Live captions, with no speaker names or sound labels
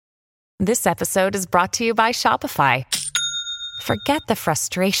This episode is brought to you by Shopify. Forget the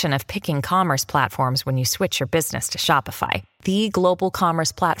frustration of picking commerce platforms when you switch your business to Shopify, the global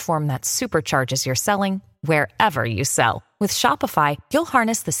commerce platform that supercharges your selling wherever you sell. With Shopify, you'll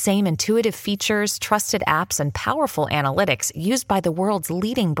harness the same intuitive features, trusted apps, and powerful analytics used by the world's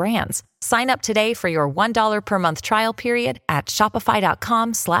leading brands. Sign up today for your $1 per month trial period at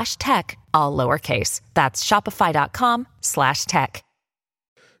shopify.com/tech, all lowercase. That's shopify.com/tech.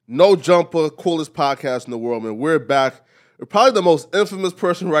 No Jumper, coolest podcast in the world, man. We're back. We're probably the most infamous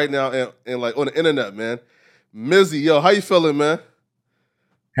person right now and like on the internet, man. Mizzy, yo, how you feeling, man?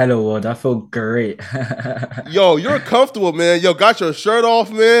 Hello, Ward. I feel great. Yo, you're comfortable, man. Yo, got your shirt off,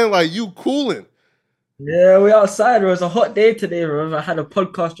 man. Like, you cooling. Yeah, we're outside. It was a hot day today, bro. I had a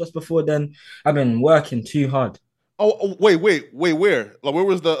podcast just before then. I've been working too hard. Wait, where? Like, where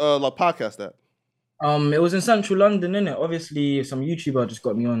was the podcast at? It was in central London, innit? Obviously, some YouTuber just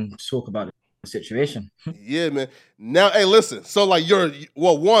got me on to talk about the situation. Yeah, man. Now, hey, listen. So, like,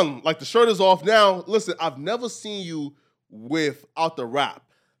 like, the shirt is off now. Listen, I've never seen you without the wrap,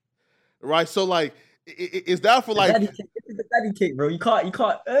 right? So, like, is that for, like... This is the daddy cake, bro. You can't.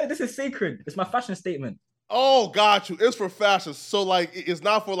 This is sacred. It's my fashion statement. Oh, got you. It's for fashion. So, like, it's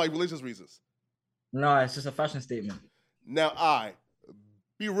not for, like, religious reasons. No, it's just a fashion statement. Now,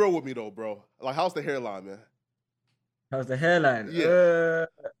 be real with me, though, bro. Like, how's the hairline, man? How's the hairline? Yeah.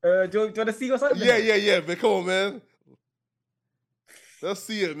 Do you want to see what's happening? Yeah, man. Come on, man. Let's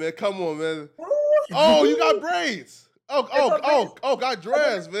see it, man. Come on, man. Oh, you got braids. Oh, got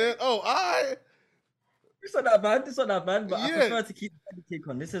dreads, man. Oh, all right. It's not that bad, but I prefer to keep the cake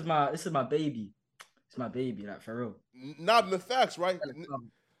on. This is my baby. It's my baby, like, for real. Not the facts, right?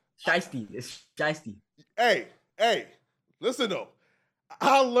 Shiesty. It's shiesty. Hey. Listen, though.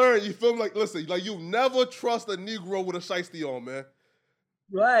 I learned, you feel me? Like, listen, like, you never trust a Negro with a shiesty on, man.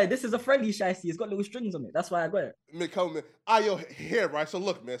 Right, this is a friendly shiesty. It's got little strings on it. That's why I got it. Man, come, man. Your hair, right? So,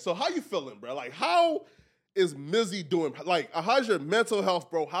 look, man. So, how you feeling, bro? Like, how is Mizzy doing? Like, how's your mental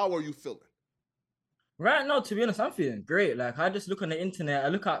health, bro? How are you feeling? Right now, to be honest, I'm feeling great. Like, I just look on the internet. I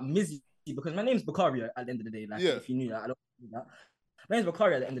look at Mizzy because my name's Bakari at the end of the day. Like, if you knew that, I don't do that. My name's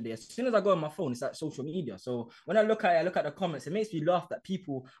Bakari at the end of the day. As soon as I go on my phone, it's like social media. So when I look at the comments, it makes me laugh that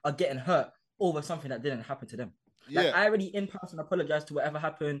people are getting hurt over something that didn't happen to them. Like, I already in person apologize to whatever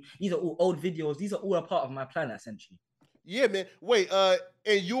happened. These are all old videos. These are all a part of my plan, essentially. Yeah, man. Wait,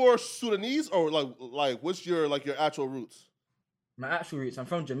 and you're Sudanese or like what's your actual roots? My actual roots. I'm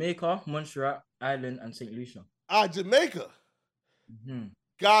from Jamaica, Montserrat, Ireland, and St. Lucia. Jamaica. Mm-hmm.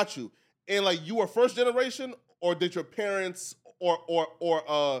 Got you. And like, you were first generation, or did your parents or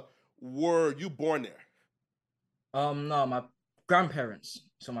were you born there? No, my grandparents.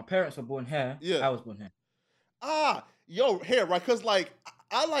 So my parents were born here. Yeah, I was born here. Here, right? Because like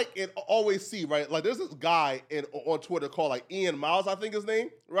I like it always see, right? Like, there's this guy on Twitter called like Ian Miles, I think his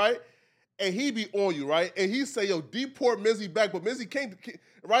name, right? And he be on you, right? And he say, yo, deport Mizzy back, but Mizzy can't,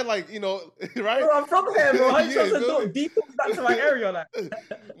 right? Like, you know, right? Bro, I'm from there, bro. I'm supposed to deport back to my area, like.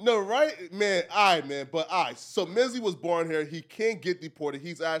 No, right? Man, man. But so Mizzy was born here. He can't get deported.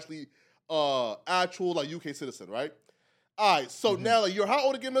 He's actually actual like UK citizen, right? So now, like, you're how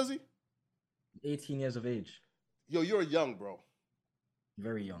old again, Mizzy? 18 years of age. Yo, you're young, bro.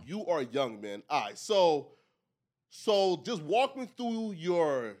 Very young. You are young, man. So just walk me through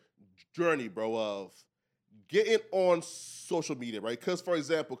your journey, bro, of getting on social media, right? Because, for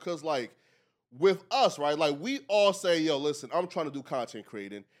example, like, with us, right, like, we all say, yo, listen, I'm trying to do content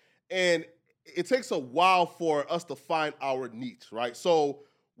creating, and it takes a while for us to find our niche, right? So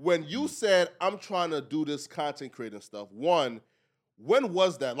when you said, I'm trying to do this content creating stuff, one, when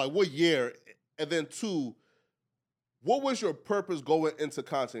was that? Like, what year? And then two, what was your purpose going into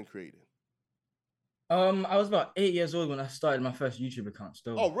content creating? I was about 8 years old when I started my first YouTube account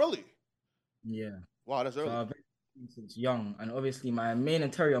still. Oh, really? Yeah. Wow, that's early. So I've been since young, and obviously my main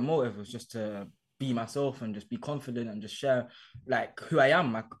interior motive was just to be myself and just be confident and just share like who I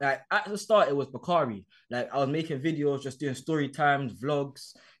am. Like, at the start, it was Bakari. Like, I was making videos, just doing story times,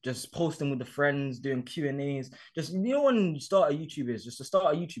 vlogs, just posting with the friends, doing Q&As. Just, you know, when you start a YouTube, is just to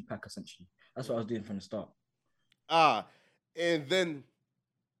start a YouTube pack, essentially. That's what I was doing from the start. And then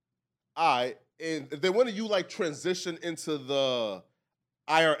when did you like transition into the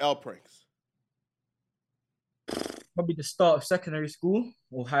IRL pranks? Probably the start of secondary school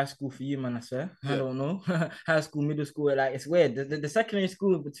or high school for you, man. I swear, I don't know. High school, middle school, like, it's weird. The secondary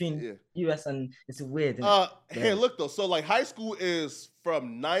school between US and it's weird. Hey, look though. So like, high school is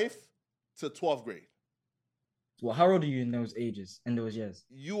from 9th to 12th grade. Well, how old are you in those ages, in those years?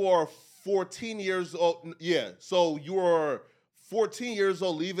 You are 14 years old. Yeah. So you are 14 years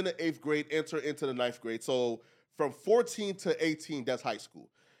old, leaving the 8th grade, enter into the 9th grade. So from 14 to 18, that's high school.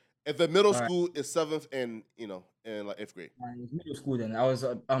 And the middle school is 7th and like 8th grade. It was middle school then. I was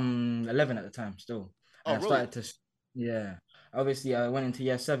 11 at the time still. And Oh, I really? started to yeah. Obviously I went into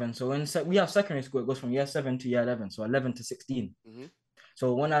year 7. So when we have secondary school, it goes from year 7 to year 11. So 11 to 16. Mm-hmm.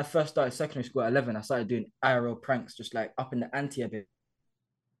 So when I first started secondary school at 11, I started doing IRL pranks, just like up in the ante a bit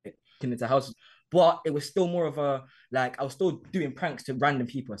into houses. But it was still more of a like I was still doing pranks to random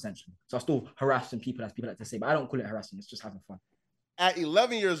people essentially. So I was still harassing people, as people like to say, but I don't call it harassing. It's just having fun. At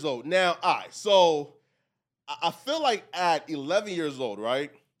 11 years old, now, all right. So I feel like at 11 years old,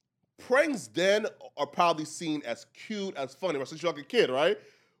 right? Pranks then are probably seen as cute, as funny, right? Since you're like a kid, right?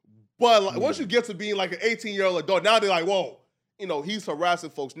 But like, once you get to being like an 18-year-old adult, now they're like, whoa, he's harassing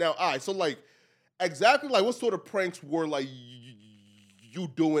folks. Now, all right. So like, exactly like what sort of pranks were like you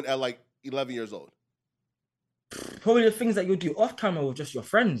doing at like 11 years old? Probably the things that you do off camera with just your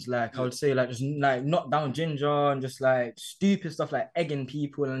friends. Like I would say, like just like knock down ginger and just like stupid stuff like egging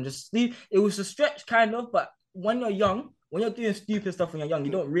people and just it was a stretch kind of, but when you're young, when you're doing stupid stuff when you're young,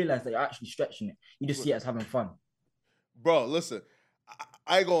 you don't realize that you're actually stretching it. You just see it as having fun. Bro, listen,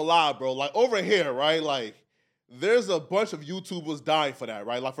 I ain't gonna lie, bro. Like over here, right? Like there's a bunch of YouTubers dying for that,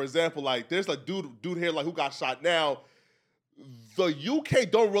 right? Like for example, like there's a dude here like who got shot. Now, the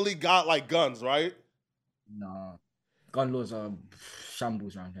UK don't really got like guns, right? No, gun laws are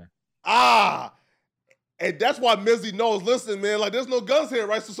shambles around here. Ah, and that's why Mizzy knows. Listen, man, like there's no guns here,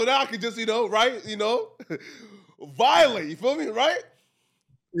 right? So now I can just, right, violate. You feel me, right?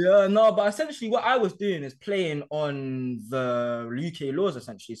 Yeah, no, but essentially what I was doing is playing on the UK laws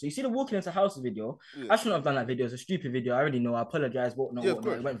essentially. So you see the walking into houses video. Yeah. I shouldn't have done that video. It's a stupid video. I already know. I apologize. Whatnot.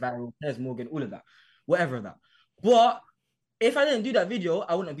 It went viral. There's Morgan, all of that, whatever of that. But if I didn't do that video,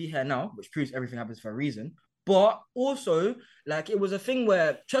 I wouldn't be here now, which proves everything happens for a reason. But also, like, it was a thing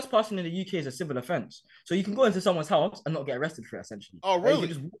where trespassing in the UK is a civil offense. So you can go into someone's house and not get arrested for it, essentially. Oh,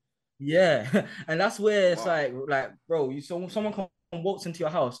 really? Yeah. And that's where it's like, bro, someone can waltz into your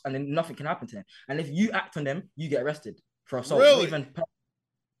house and then nothing can happen to them. And if you act on them, you get arrested for assault. Really?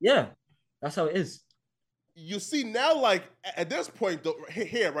 Yeah. That's how it is. You see, now, like, at this point,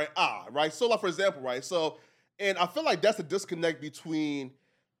 here, right? Right? So, like, for example, right? So, and I feel like that's a disconnect between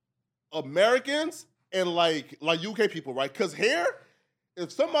Americans and like UK people, right? Because here,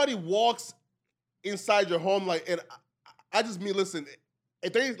 if somebody walks inside your home, like, and I just mean, listen,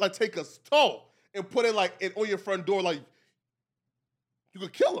 if they like take a toe and put it like on your front door, like you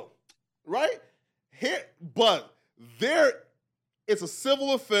could kill them, right? Here, but there, it's a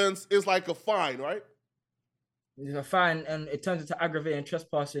civil offense. It's like a fine, right? It's a fine, and it turns into aggravating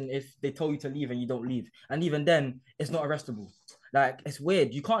trespassing if they told you to leave and you don't leave. And even then, it's not arrestable. Like, it's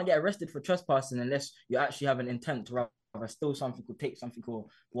weird. You can't get arrested for trespassing unless you actually have an intent to rather steal something or take something or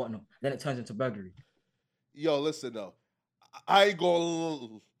whatnot. Then it turns into burglary. Yo, listen, though. I ain't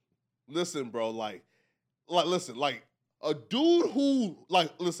gonna listen, bro. Like, listen, like, a dude who,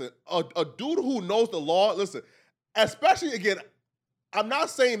 like, listen, a dude who knows the law, listen, especially, again, I'm not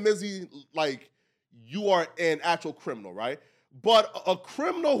saying, Mizzy, like, you are an actual criminal, right? But a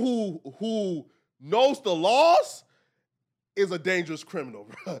criminal who knows the laws is a dangerous criminal,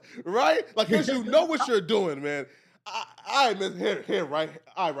 right? Like, because you know what you're doing, man. All right, man, here, right?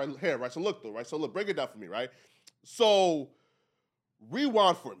 All right, here, right? So look, though, right? So look, break it down for me, right? So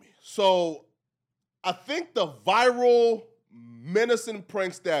rewind for me. So I think the viral menacing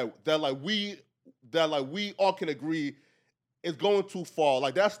pranks that we all can agree is going too far.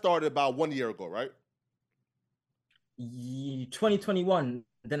 Like that started about 1 year ago, right? 2021.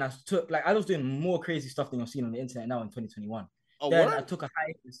 Then I was doing more crazy stuff than you're seeing on the internet now in 2021. Oh, then what? I took a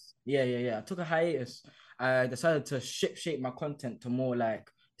hiatus. Yeah. I took a hiatus. I decided to shape my content to more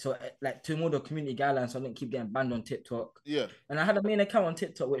to more the community guidelines, so I didn't keep getting banned on TikTok. Yeah. And I had a main account on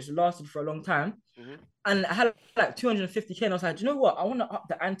TikTok which lasted for a long time. Mm-hmm. And I had like 250K, and I was like, do you know what? I want to up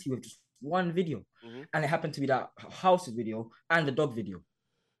the ante with just one video. Mm-hmm. And it happened to be that house video and the dog video.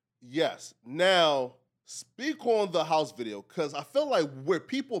 Yes. Now, speak on the house video, because I feel like where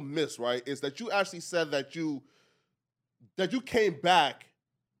people miss, right, is that you actually said that you came back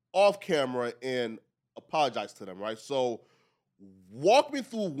off camera and apologized to them, right? So walk me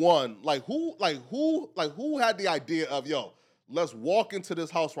through one, who had the idea of, yo, let's walk into this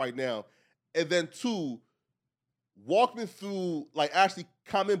house right now, and then two, walk me through actually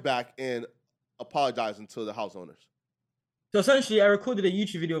coming back and apologizing to the house owners. So essentially, I recorded a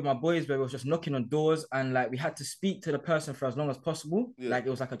YouTube video with my boys where we was just knocking on doors, and we had to speak to the person for as long as possible. Yeah. It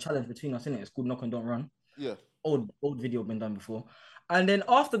was like a challenge between us, innit? It's called Knock and Don't Run. Yeah. Old video been done before. And then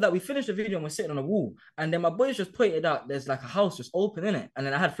after that, we finished the video and we're sitting on a wall. And then my boys just pointed out there's like a house just open in it. And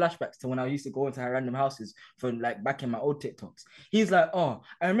then I had flashbacks to when I used to go into random houses from like back in my old TikToks. He's like, oh,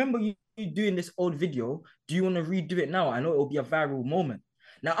 I remember you doing this old video. Do you want to redo it now? I know it will be a viral moment.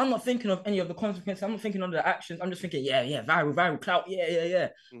 Now, I'm not thinking of any of the consequences. I'm not thinking of the actions. I'm just thinking, yeah, viral, clout. Yeah.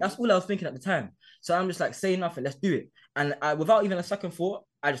 Mm-hmm. That's all I was thinking at the time. So I'm just like, say nothing, let's do it. And without even a second thought,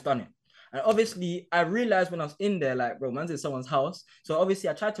 I just done it. And obviously, I realized when I was in there, like, bro, man's in someone's house. So obviously,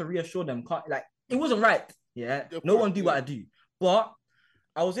 I tried to reassure them, like, it wasn't right. Yeah. No one do what I do. But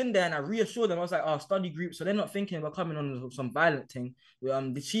I was in there and I reassured them. I was like, oh, study group. So they're not thinking about coming on some violent thing.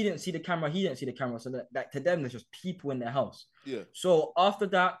 She didn't see the camera. He didn't see the camera. So that to them, there's just people in their house. Yeah. So after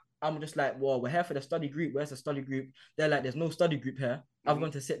that, I'm just like, well, we're here for the study group. Where's the study group? They're like, there's no study group here. I'm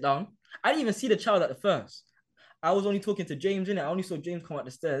going to sit down. I didn't even see the child at the first. I was only talking to James in it. I only saw James come up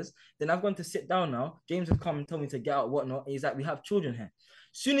the stairs. Then I've gone to sit down now. James has come and told me to get out, whatnot. And he's like, we have children here.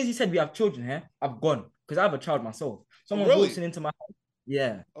 As soon as he said we have children here, I've gone because I have a child myself. Someone walks into my house.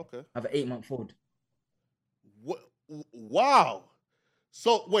 Yeah. Okay. I have an 8-month-old. What? Wow.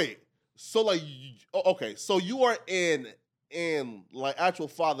 So wait. So like, okay. So you are in like actual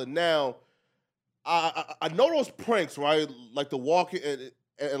father now. I know those pranks, right? Like the walking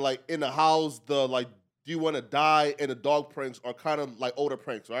and like in the house, the like, do you want to die? And the dog pranks are kind of like older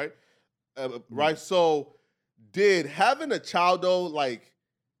pranks, right? Right. So, did having a child though, like,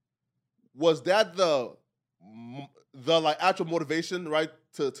 was that the like actual motivation, right,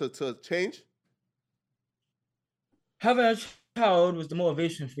 to change? Having a child was the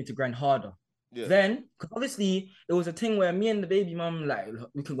motivation for me to grind harder. Yeah. Then, because obviously, it was a thing where me and the baby mum, like,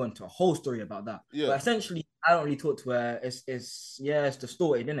 we can go into a whole story about that. Yeah. But essentially, I don't really talk to her. It's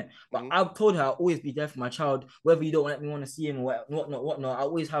distorted, isn't it? But I've told her I'll always be there for my child, whether you don't let me want to see him or whatnot. I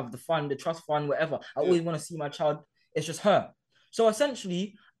always have the fun, the trust fund, whatever. I always want to see my child. It's just her. So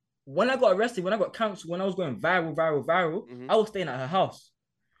essentially, when I got arrested, when I got cancelled, when I was going viral, I was staying at her house.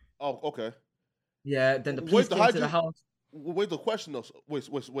 Oh, okay. Yeah. Then the police came to the house. Wait, the question though. Wait.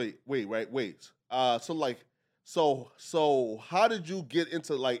 So how did you get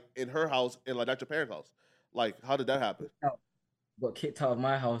into like in her house and like at your parents' house? Like, how did that happen? Got kicked out of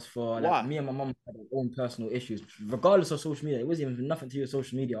my house for like me and my mum had our own personal issues, regardless of social media. It wasn't even nothing to do with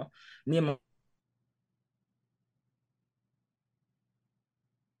social media. Me and my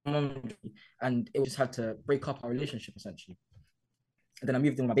mum, and it just had to break up our relationship essentially. And then I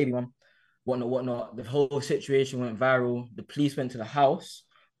moved in with my baby mum. Whatnot. The whole situation went viral. The police went to the house.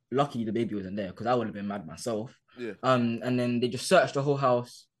 Luckily, the baby wasn't there because I would have been mad myself. Yeah. And then they just searched the whole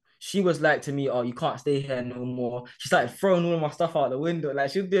house. She was like to me, "Oh, you can't stay here no more." She started throwing all of my stuff out the window.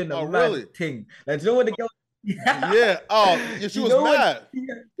 Like she was doing a mad thing. Like, do you know what the girl? Yeah. Oh, yeah, she was mad.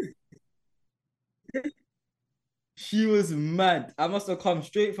 She was mad. I must have come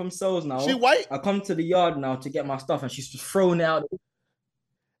straight from sales now. She white? I come to the yard now to get my stuff, and she's just throwing it out.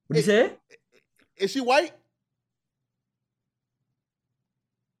 What do you say? Is she white?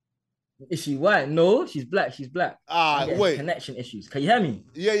 Is she white? No, she's black. She's black. Wait. Connection issues. Can you hear me?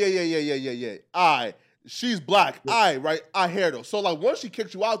 Yeah. She's black. Yeah. Right. I hear though. So like once she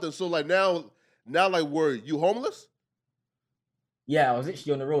kicked you out, then so like now like were you homeless? Yeah, I was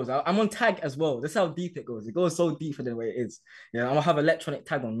literally on the roads. I'm on tag as well. That's how deep it goes. It goes so deeper than the way it is. Yeah, I'm gonna have electronic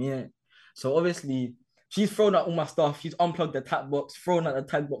tag on me. Yeah? So obviously, she's thrown out all my stuff. She's unplugged the tag box, thrown out the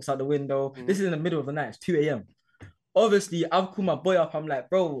tag box out the window. This is in the middle of the night. It's 2 a.m. Obviously, I've called my boy up. I'm like,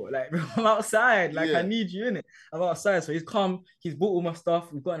 bro, I'm outside. Like, I need you in it. I'm outside. So he's come. He's bought all my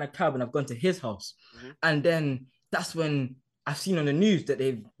stuff. We've got in a cab and I've gone to his house. And then that's when I've seen on the news that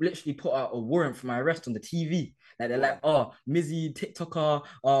they've literally put out a warrant for my arrest on the TV. Like, they're like, oh, Mizzy,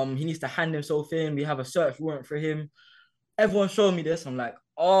 TikToker, he needs to hand himself in. We have a search warrant for him. Everyone showed me this. I'm like,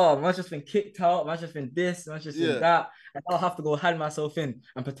 oh, man's just been kicked out. Man's just been this. Man's just been that. And I'll have to go hand myself in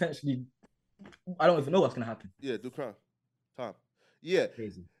and potentially, I don't even know what's going to happen. Yeah, do crime. Time. Yeah.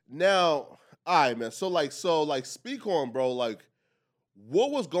 Crazy. Now, all right, man. So speak on, bro. Like,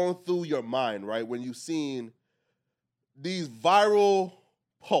 what was going through your mind, right, when you seen these viral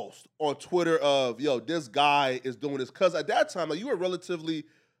post on Twitter of, yo, this guy is doing this? Because at that time, like, you were relatively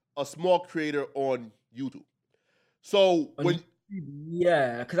a small creator on YouTube. So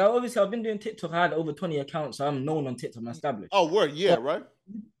yeah, because I've been doing TikTok. I had over 20 accounts, so I'm known on TikTok. I'm established. Oh, word, yeah, but right?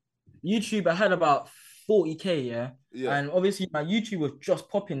 YouTube, I had about 40K, yeah. And obviously my YouTube was just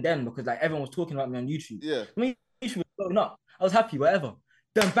popping then because like everyone was talking about me on YouTube. Yeah. I mean, YouTube was blowing up. I was happy, whatever.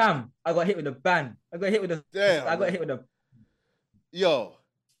 Then bam, I got hit with a ban. I got hit with a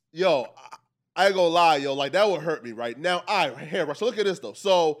Yo, I ain't gonna lie, yo, like that would hurt me right now. So look at this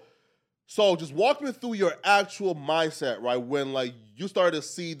though. So just walk me through your actual mindset, right? When like you started to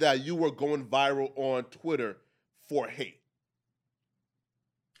see that you were going viral on Twitter for hate.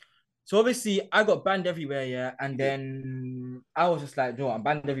 So obviously I got banned everywhere, yeah. And then I was just like, I'm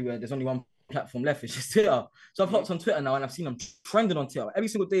banned everywhere. There's only one platform left, it's just Twitter. So I've hopped on Twitter now and I've seen them trending on Twitter. Every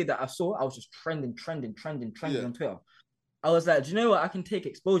single day that I saw, I was just trending on Twitter. I was like, do you know what? I can take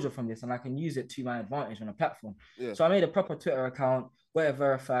exposure from this and I can use it to my advantage on a platform. Yeah. So I made a proper Twitter account, got it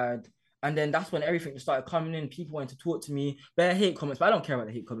verified. And then that's when everything just started coming in. People wanted to talk to me. Bare hate comments, but I don't care about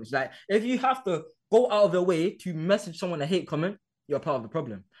the hate comments. Like, if you have to go out of your way to message someone a hate comment, you're part of the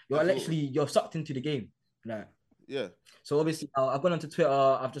problem. You're sucked into the game. Like, yeah. So obviously, I've gone onto Twitter.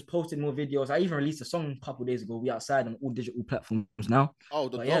 I've just posted more videos. I even released a song a couple of days ago. We outside on all digital platforms now.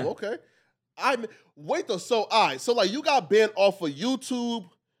 Okay. Wait though. So all right. So like you got banned off of YouTube,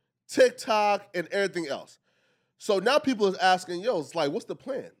 TikTok, and everything else. So now people is asking, it's like, what's the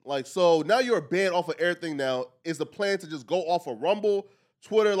plan? Like, so now you're banned off of everything now. Is the plan to just go off of Rumble,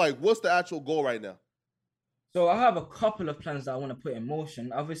 Twitter? Like, what's the actual goal right now? So I have a couple of plans that I want to put in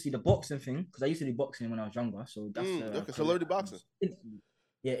motion. Obviously, the boxing thing, because I used to do boxing when I was younger. So that's celebrity boxing.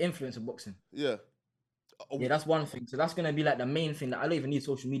 Yeah, influencer boxing. Yeah. Yeah, that's one thing. So that's gonna be like the main thing that I don't even need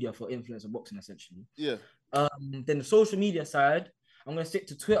social media for influencer boxing, essentially. Yeah. Then the social media side, I'm gonna stick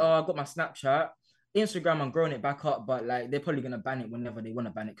to Twitter. I got my Snapchat. Instagram, I'm growing it back up, but like they're probably gonna ban it whenever they want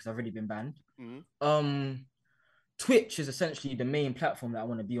to ban it because I've already been banned. Twitch is essentially the main platform that I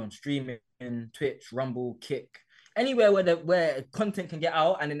want to be on, streaming, Twitch, Rumble, Kick, anywhere where content can get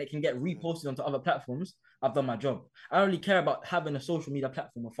out and then it can get reposted onto other platforms. I've done my job. I don't really care about having a social media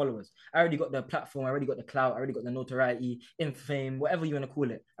platform with followers. I already got the platform, I already got the clout, I already got the notoriety, fame, whatever you want to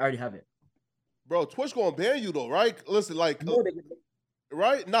call it. I already have it. Bro, Twitch gonna ban you though, right? Listen, like,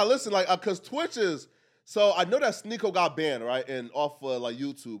 right? Now listen, like, cause Twitch is. So I know that Sneeko got banned, right, and off like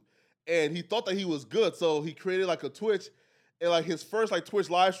YouTube, and he thought that he was good, so he created like a Twitch, and like his first like Twitch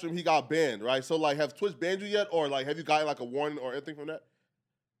live stream, he got banned, right? So like, have Twitch banned you yet, or like, have you gotten like a warning or anything from that?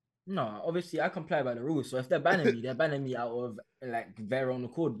 No, obviously I comply by the rules. So if they're banning me, they're banning me out of like their own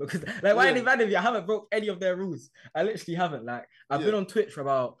accord. Because like, why are they banning me? I haven't broke any of their rules. I literally haven't. Like, I've been on Twitch for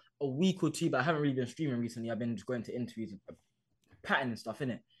about a week or two, but I haven't really been streaming recently. I've been just going to interviews, pattern and stuff in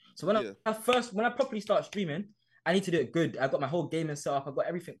it. So when I properly start streaming, I need to do it good. I got my whole gaming set up. I got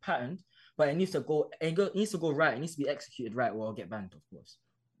everything patterned, but it needs to go. It needs to go right. It needs to be executed right, or I'll get banned, of course.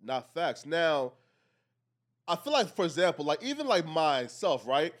 Not facts. Now, I feel like, for example, like even like myself,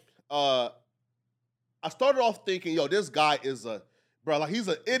 right? I started off thinking, this guy is like he's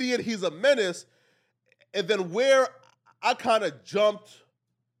an idiot, he's a menace. And then where I kind of jumped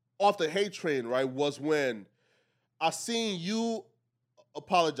off the hate train, right, was when I seen you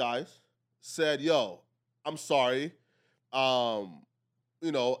apologize, said, I'm sorry. And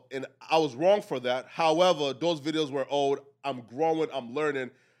I was wrong for that. However, those videos were old. I'm growing, I'm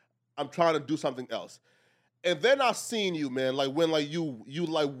learning, I'm trying to do something else. And then I seen you, man, like when like you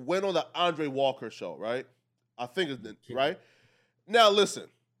like went on the Andre Walker show, right? I think it's right. Now listen,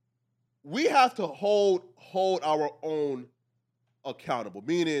 we have to hold our own accountable.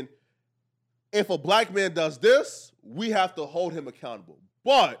 Meaning, if a black man does this, we have to hold him accountable.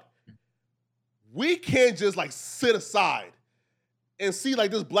 But we can't just like sit aside and see like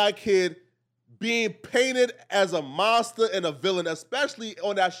this black kid being painted as a monster and a villain, especially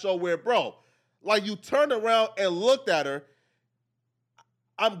on that show where, bro, like you turned around and looked at her.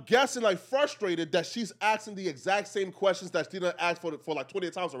 I'm guessing like frustrated that she's asking the exact same questions that she done asked for like 20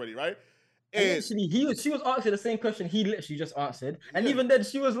 times already, right? And literally, she was answering the same question he literally just answered, and even then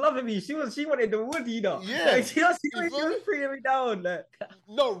she was loving me. She wanted the woody, though. Yeah, like, she was bringing me down. Like.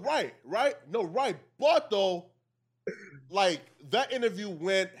 No, right. But though, like that interview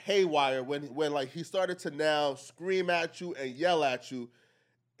went haywire when like he started to now scream at you and yell at you,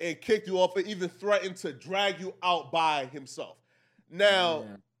 and kicked you off, and even threatened to drag you out by himself. Now,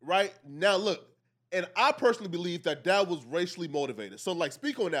 right now, look. And I personally believe that was racially motivated. So, like,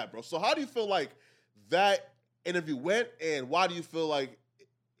 speak on that, bro. So, how do you feel like that interview went, and why do you feel like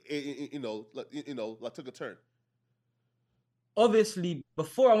it took a turn? Obviously,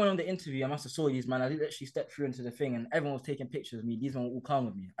 before I went on the interview, I must have saw these, man. I literally stepped through into the thing, and everyone was taking pictures of me. These men were all calm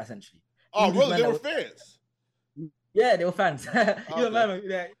with me, essentially. Oh, really? They were fans? Yeah, they were fans. They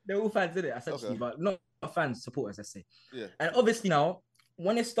were all fans, did it, essentially, but not fans, supporters, let's say. Yeah. And obviously now,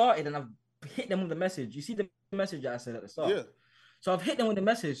 when it started, and I've hit them with the message. You see the message that I said at the start? Yeah. So I've hit them with the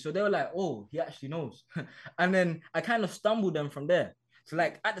message. So they were like, oh, he actually knows. And then I kind of stumbled them from there. So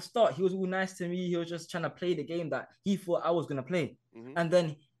like at the start, he was all nice to me. He was just trying to play the game that he thought I was going to play. Mm-hmm. And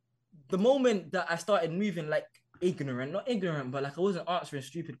then the moment that I started moving, like not ignorant, but like I wasn't answering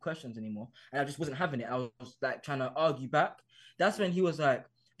stupid questions anymore, and I just wasn't having it. I was like trying to argue back. That's when he was like,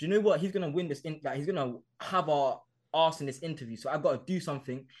 "Do you know what? He's gonna win this. Like he's gonna have our ass in this interview. So I got to do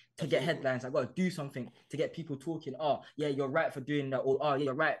something to get headlines. I got to do something to get people talking. Oh yeah, you're right for doing that. Or oh yeah,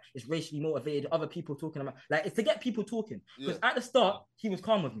 you're right. It's racially motivated. Other people talking about like it's to get people talking. Because at the start he was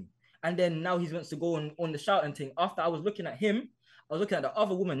calm with me, and then now he wants to go on the shouting thing. After I was looking at him, I was looking at the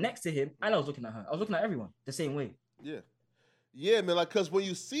other woman next to him, and I was looking at her. I was looking at everyone the same way. Yeah, man. Like, cause when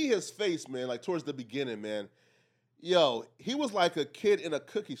you see his face, man, like towards the beginning, man, yo, he was like a kid in a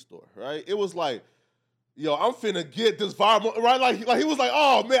cookie store, right? It was like, yo, I'm finna get this viral, right? Like he was like,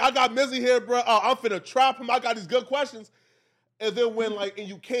 oh man, I got Mizzy here, bro. I'm finna trap him. I got these good questions. And then when like, and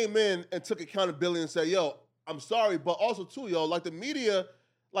you came in and took accountability and said, yo, I'm sorry, but also too, yo, like the media,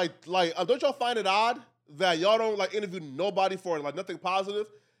 don't y'all find it odd that y'all don't like interview nobody for like nothing positive?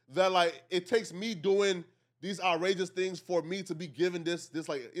 That like it takes me doing these outrageous things for me to be given this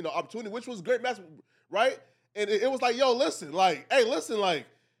like opportunity, which was great, right? And it was like, yo, listen, like, hey, listen, like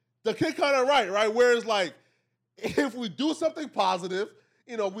the kid kind of right? Whereas like if we do something positive,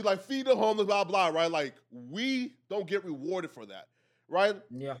 we like feed the homeless, blah blah, right? Like we don't get rewarded for that, right?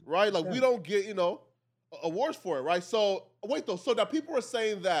 Yeah, right. Like we don't get awards for it, right? So wait though, so now people are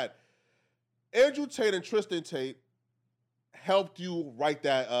saying that Andrew Tate and Tristan Tate helped you write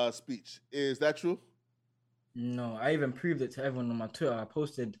that speech. Is that true? No, I even proved it to everyone on my Twitter. I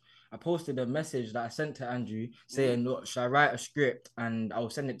posted a message that I sent to Andrew saying, "Look, should I write a script and I'll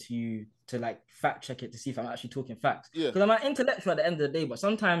send it to you to like fact check it to see if I'm actually talking facts?" Because I'm an intellectual at the end of the day, but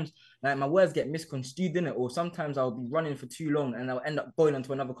sometimes like my words get misconstrued in it, or sometimes I'll be running for too long and I'll end up going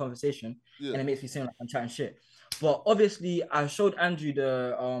into another conversation, and it makes me seem like I'm chatting shit. But obviously, I showed Andrew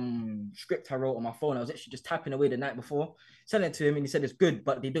the script I wrote on my phone. I was actually just tapping away the night before, sent it to him, and he said it's good.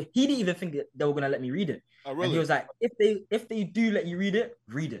 But he didn't even think that they were gonna let me read it. Oh, really? And he was like, if they do let you read it,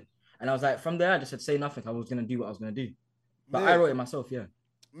 read it. And I was like, from there, I just said say nothing. I was gonna do what I was gonna do. But I wrote it myself, yeah.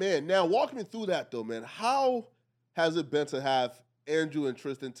 Man, now walk me through that though, man. How has it been to have Andrew and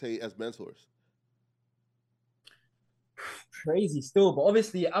Tristan Tate as mentors? Crazy still, but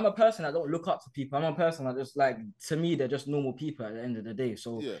obviously I'm a person that don't look up to people. I'm a person that just like, to me they're just normal people at the end of the day.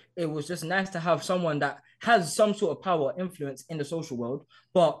 So it was just nice to have someone that has some sort of power influence in the social world,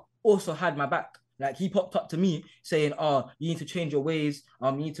 but also had my back. Like he popped up to me saying, "Oh, you need to change your ways.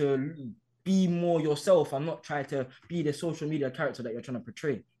 You need to be more yourself. I'm not trying to be the social media character that you're trying to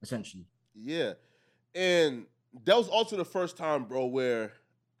portray." Essentially. Yeah, and that was also the first time, bro, where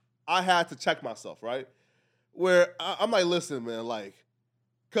I had to check myself, right? Where I'm like, listen, man, like,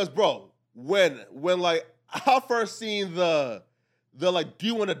 cause bro, when like I first seen the like, do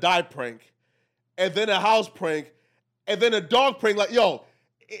you want to die prank, and then a house prank, and then a dog prank, like, yo,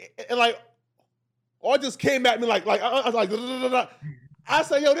 and like, all just came at me like I was like, da, da, da, da. I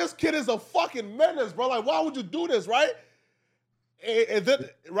said, yo, this kid is a fucking menace, bro. Like, why would you do this, right? And then,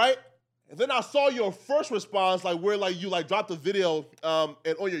 right? And then I saw your first response, like where like you like dropped a video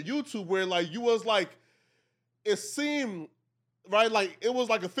and on your YouTube where like you was like, it seemed, right, like it was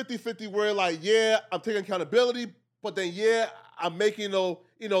like a 50-50 where like, yeah, I'm taking accountability, but then yeah, I'm making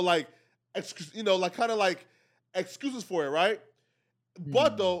like kind of like excuses for it, right?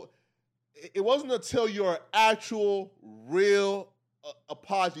 But though, it wasn't until your actual real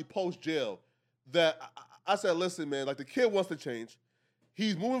apology post jail that I said, listen, man, like the kid wants to change.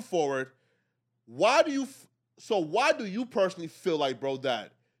 He's moving forward. Why do you personally feel like, bro,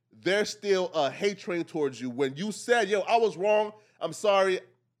 that there's still a hate train towards you when you said, yo, I was wrong. I'm sorry.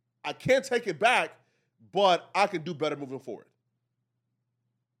 I can't take it back, but I can do better moving forward.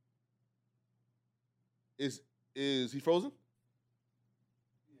 Is he frozen?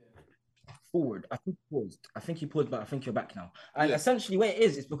 Forward. I think he paused. I think he paused, but I think you're back now. And essentially, what it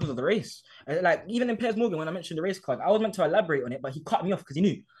is, it's because of the race. Like even in Piers Morgan, when I mentioned the race card, I was meant to elaborate on it, but he cut me off because he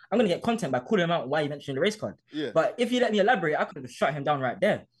knew I'm gonna get content by calling him out why he mentioned the race card. But if you let me elaborate, I could have shut him down right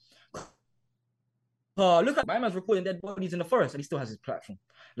there. Look at my man's recording dead bodies in the forest, and he still has his platform.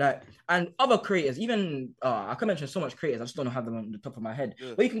 Like, and other creators, even I can mention so much creators, I just don't have them on the top of my head.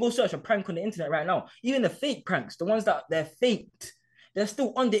 But you can go search a prank on the internet right now. Even the fake pranks, the ones that they're faked, they're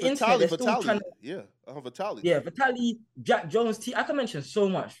still on the internet. They're still trying to, Vitaly. Yeah, Vitaly, Jack Jones, I can mention so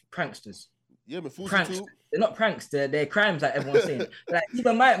much pranksters. Yeah, but pranks. Too. They're not pranks. They're crimes, like everyone's saying. Like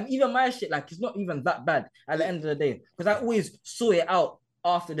even my shit, like it's not even that bad at the end of the day. Because I always saw it out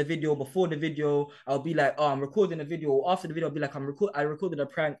after the video, before the video. I'll be like, oh, I'm recording a video. After the video, I'll be like, I recorded a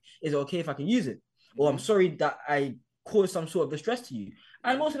prank. Is it okay if I can use it? Or I'm sorry that I caused some sort of distress to you.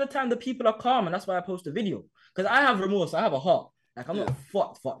 And most of the time, the people are calm, and that's why I post the video. Because I have remorse. I have a heart. Like, I'm not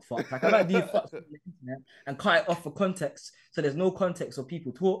fucked. Like, I might do fucked on the internet and cut it off for context, so there's no context so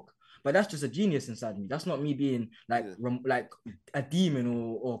people talk. But that's just a genius inside me. That's not me being like a demon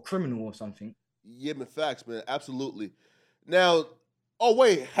or criminal or something. Yeah, man, facts, man. Absolutely. Now, oh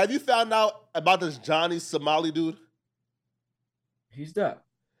wait, have you found out about this Johnny Somali dude? Who's that?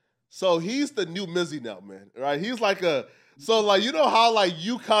 So he's the new Mizzy now, man. Right? He's like like you know how like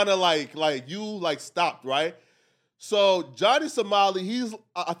you kind of like you like stopped, right? So Johnny Somali,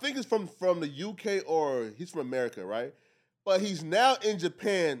 I think he's from the UK or he's from America, right? But he's now in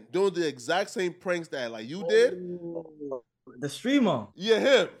Japan doing the exact same pranks that like you did. The streamer. Yeah,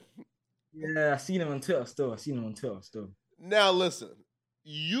 him. Yeah, I seen him on Twitter still. Now listen,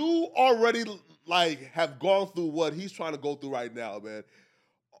 you already like have gone through what he's trying to go through right now, man.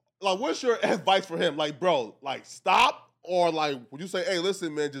 Like, what's your advice for him? Like, bro, like stop, or like would you say, hey,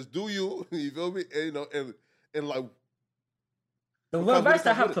 listen, man, just do you? You feel me? And, you know, and like the advice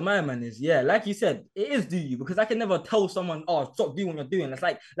I have for my man is, yeah, like you said, it is do you, because I can never tell someone, oh, stop doing what you're doing. It's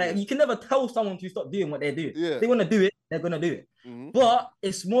like you can never tell someone to stop doing what they're doing. Yeah. They want to do it, they're gonna do it. Mm-hmm. But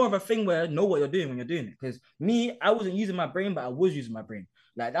it's more of a thing where know what you're doing when you're doing it. Because me, I wasn't using my brain, but I was using my brain.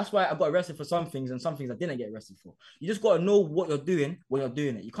 Like, that's why I got arrested for some things and some things I didn't get arrested for. You just got to know what you're doing when you're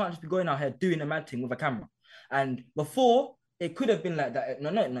doing it. You can't just be going out here doing a mad thing with a camera. And before, it could have been like that.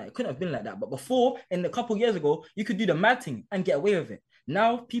 No, it couldn't have been like that. But before, in a couple years ago, you could do the mad thing and get away with it.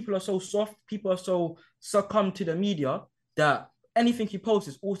 Now, people are so soft, people are so succumbed to the media that anything you post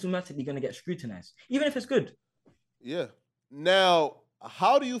is automatically going to get scrutinized, even if it's good. Yeah. Now,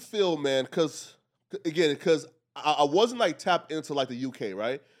 how do you feel, man? Because I wasn't like tapped into like the UK,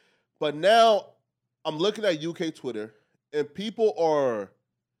 right? But now I'm looking at UK Twitter and people are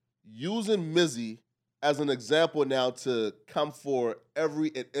using Mizzy as an example now to come for every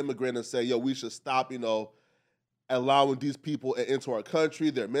immigrant and say, yo, we should stop, you know, allowing these people into our country,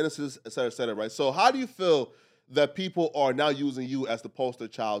 their ministers, et cetera, right? So how do you feel that people are now using you as the poster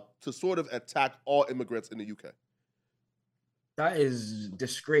child to sort of attack all immigrants in the UK? That is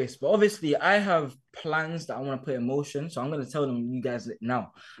disgrace. But obviously, I have plans that I want to put in motion. So I'm going to tell them you guys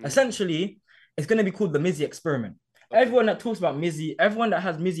now. Mm-hmm. Essentially, it's going to be called the Mizzy experiment. Okay. Everyone that talks about Mizzy, everyone that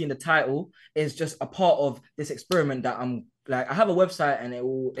has Mizzy in the title is just a part of this experiment that I'm like, I have a website and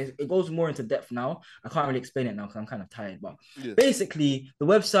it goes more into depth now. I can't really explain it now because I'm kind of tired. But basically, the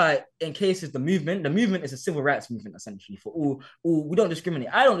website encases the movement. The movement is a civil rights movement, essentially, for all. We don't discriminate.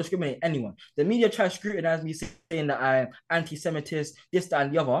 I don't discriminate anyone. The media tries to scrutinize me, saying that I'm anti-Semitist, this, that,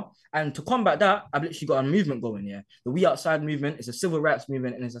 and the other. And to combat that, I've literally got a movement going, yeah. The We Outside movement is a civil rights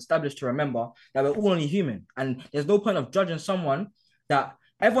movement and it's established to remember that we're all only human. And there's no point of judging someone that...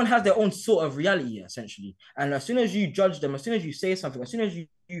 Everyone has their own sort of reality, essentially. And as soon as you judge them, as soon as you say something, as soon as you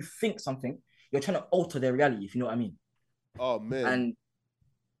think something, you're trying to alter their reality, if you know what I mean. Oh, man. And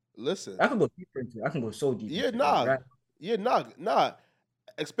listen. I can go deeper into it. I can go so deep. Nah.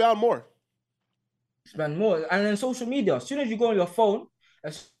 Expound more. And then social media, as soon as you go on your phone,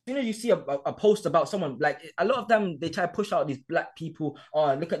 as soon as you see a post about someone, like a lot of them, they try to push out these black people.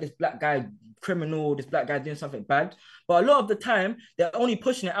 Oh, look at this black guy, criminal, this black guy doing something bad. But a lot of the time, they're only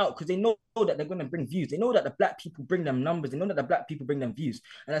pushing it out because they know that they're going to bring views. They know that the black people bring them numbers. They know that the black people bring them views.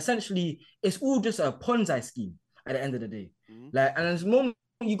 And essentially, it's all just a Ponzi scheme at the end of the day. Mm-hmm. Like, and as moment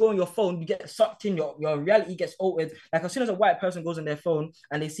you go on your phone, you get sucked in, your reality gets altered. Like, as soon as a white person goes on their phone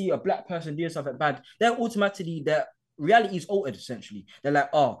and they see a black person doing something bad, they're automatically, their reality is altered, essentially. They're like,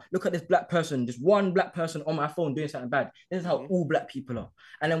 oh, look at this black person, this one black person on my phone doing something bad. This is how all black people are.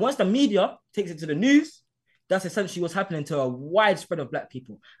 And then once the media takes it to the news, that's essentially what's happening to a wide spread of black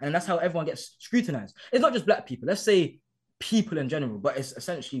people. And that's how everyone gets scrutinized. It's not just black people. Let's say people in general, but it's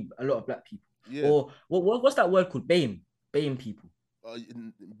essentially a lot of black people. Yeah. Or what's that word called? BAME people.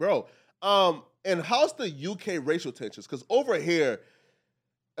 Bro, and how's the UK racial tensions? Because over here,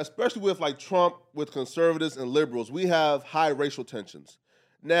 especially with like Trump, with conservatives and liberals, we have high racial tensions.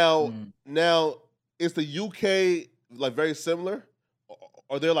 Now, is the UK like very similar?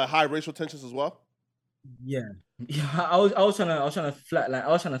 Are there like high racial tensions as well? Yeah. I was trying to flatline. I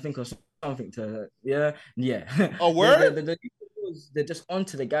was trying to think of something to yeah. Oh, word? They're just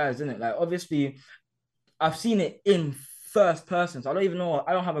onto the guys, isn't it? Like, obviously, I've seen it in first person, so I don't even know.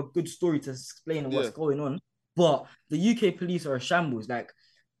 I don't have a good story to explain what's going on. But the UK police are a shambles. Like,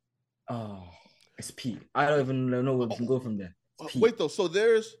 oh, it's Pete. I don't even know where we can go from there. Wait though, so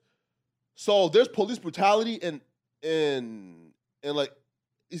there's police brutality and like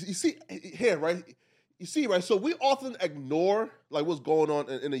you see here, right? You see, right? So we often ignore like what's going on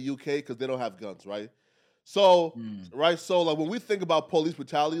in the UK because they don't have guns, right? So right, so like when we think about police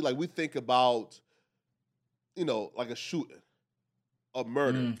brutality, like we think about, you know, like a shooting, of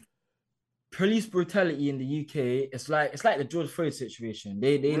murder. Police brutality in the UK, it's like the George Floyd situation.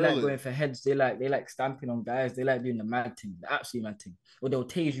 They like Really? going for heads. They like stamping on guys. They like doing the mad thing, the absolute mad thing. Or they'll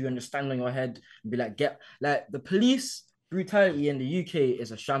tase you and just stand on your head and be like, get like the police brutality in the UK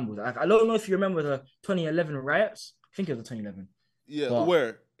is a shambles. Like I don't know if you remember the 2011 riots. I think it was the 2011. Yeah. But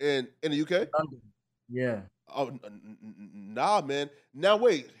Where in the UK? London, yeah. Oh, nah, man. Now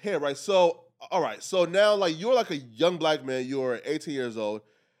wait, here, right? So, all right. So now, like, you're like a young black man. You're 18 years old.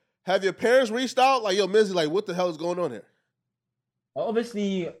 Have your parents reached out? Like, yo, Mizzy, like, what the hell is going on here?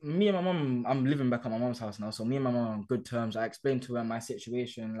 Obviously, me and my mom, I'm living back at my mom's house now. So me and my mom are on good terms. I explained to her my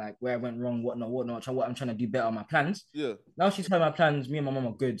situation, like where I went wrong, what I'm trying to do better, my plans. Yeah. Now she's heard my plans. Me and my mom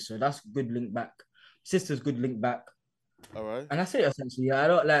are good. So that's good link back. Sister's good link back. All right. And that's it essentially. I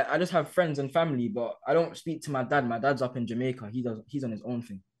don't like I just have friends and family, but I don't speak to my dad. My dad's up in Jamaica. He's on his own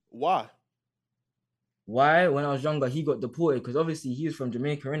thing. Why? Why? When I was younger, he got deported because obviously he was from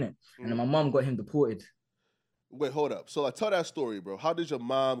Jamaica, innit? And then my mom got him deported. Wait, hold up. So, like, tell that story, bro. How did your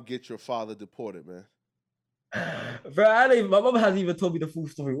mom get your father deported, man? Bro, my mom hasn't even told me the full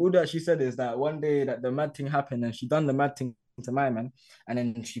story. All that she said is that one day that the mad thing happened and she done the mad thing to my man, and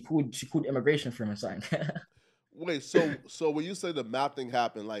then she called immigration for him and something. Wait, so when you say the map thing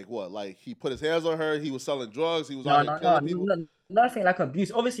happened, like what? Like he put his hands on her, he was selling drugs, he was out No, here no, no, killing people? no, nothing like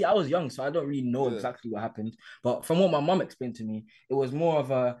abuse. Obviously, I was young, so I don't really know Yeah. exactly what happened. But from what my mom explained to me, it was more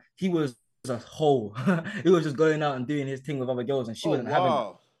of he was a whole. He was just going out and doing his thing with other girls, and she Oh wasn't having that.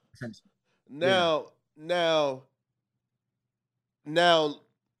 wow. Yeah. Now, now, now,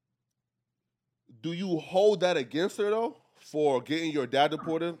 do you hold that against her though for getting your dad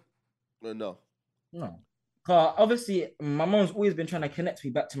deported, or no? No. Obviously, my mom's always been trying to connect me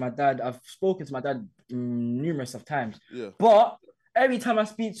back to my dad. I've spoken to my dad numerous of times, Yeah. but every time I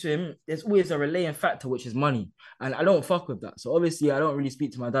speak to him, there's always a relaying factor, which is money, and I don't fuck with that. So obviously, I don't really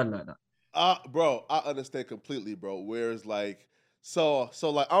speak to my dad like that. Bro, I understand completely, bro. Whereas like, so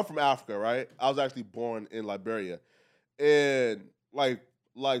like I'm from Africa, right? I was actually born in Liberia, and like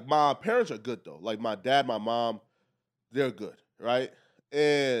my parents are good though. Like my dad, my mom, they're good, right?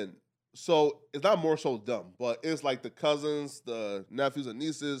 And so it's not more so them, but it's like the cousins, the nephews and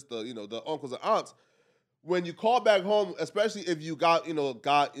nieces, the uncles and aunts. When you call back home, especially if you got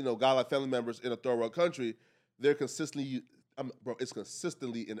like family members in a third world country, they're consistently, bro, it's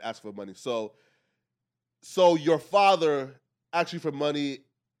consistently in ask for money. So your father actually for money,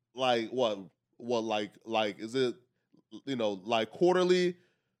 like what like is it like quarterly,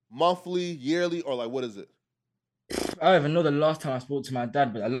 monthly, yearly, or like what is it? I don't even know the last time I spoke to my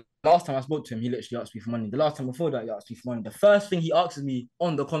dad, but the last time I spoke to him, he literally asked me for money. The last time before that, he asked me for money. The first thing he asks me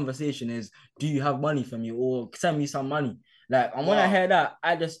on the conversation is, "Do you have money for me, or send me some money?" Like, and when I Wow. hear that,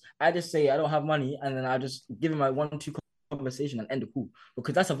 I just say I don't have money, and then I just give him my 1-2 conversation and end the call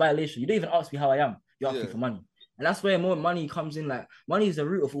because that's a violation. You don't even ask me how I am. You ask me Yeah. for money, and that's where more money comes in. Like, money is the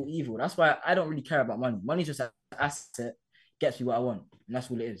root of all evil. That's why I don't really care about money. Money's just an asset, gets me what I want, and that's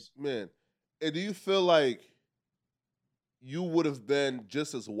all it is. Man. And do you feel like you would have been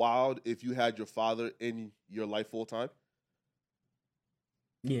just as wild if you had your father in your life full time?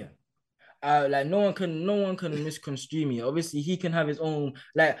 Yeah. Like no one can misconstrue me. Obviously, he can have his own.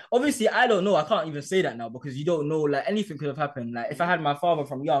 Like, obviously, I don't know. I can't even say that now because you don't know. Like, anything could have happened. Like, if I Mm-hmm. had my father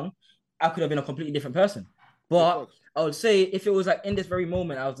from young, I could have been a completely different person. Yeah, But fucks. I would say if it was like in this very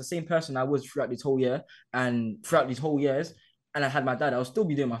moment, I was the same person I was throughout this whole year and throughout these whole years, and I had my dad, I would still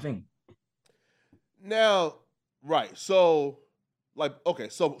be doing my thing. Now, right. So, like, okay,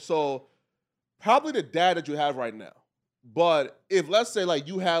 so probably the dad that you have right now. But if let's say like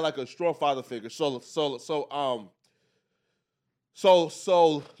you had like a strong father figure, so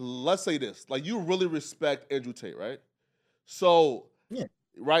let's say this, like you really respect Andrew Tate, right? So Yeah.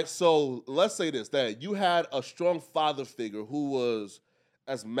 right, so let's say this that you had a strong father figure who was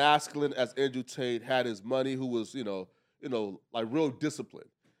as masculine as Andrew Tate, had his money, who was like real disciplined.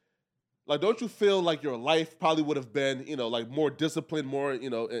 Like, don't you feel like your life probably would have been like more disciplined, more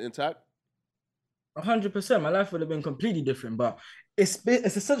intact? 100%. My life would have been completely different, but it's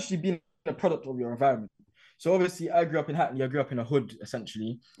essentially been a product of your environment. So obviously, I grew up in Hackney. I grew up in a hood,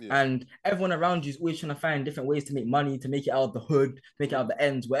 essentially, Yeah. and everyone around you is always trying to find different ways to make money, to make it out of the hood, make it out of the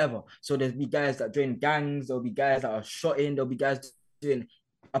ends, whatever. So there'll be guys that join gangs. There'll be guys that are shot in. There'll be guys doing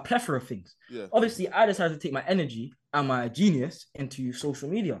a plethora of things. Yeah. Obviously, I decided to take my energy and my genius into social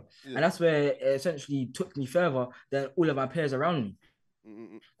media, Yeah. and that's where it essentially took me further than all of my peers around me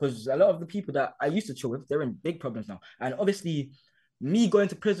Mm-mm. because a lot of the people that I used to chill with, they're in big problems now. And obviously, me going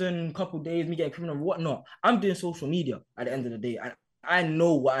to prison a couple days, me getting criminal and whatnot, I'm doing social media at the end of the day. And I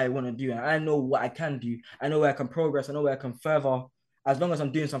know what I want to do and I know what I can do. I know where I can progress. I know where I can further. as long as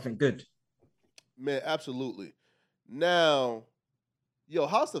I'm doing something good. Man, absolutely. Now, yo,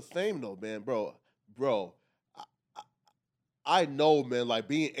 how's the fame though, man, bro? I, I know, man. Like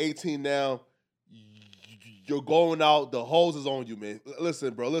being 18 now, you're going out. The hose is on you, man.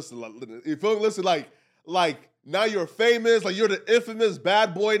 Listen, bro. Listen, you feel me? Listen, like now you're famous. Like you're the infamous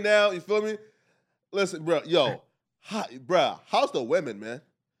bad boy now. You feel me? Listen, bro. Yo, bro, how's the women, man?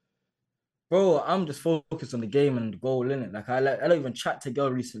 Bro, I'm just focused on the game and the goal, innit? Like I don't even chat to girl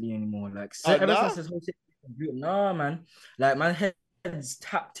recently anymore. Like ever Nah. since this whole situation, nah, man. Like my head's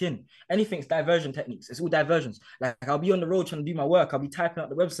tapped in. Anything's diversion techniques. It's all diversions. Like I'll be on the road trying to do my work. I'll be typing out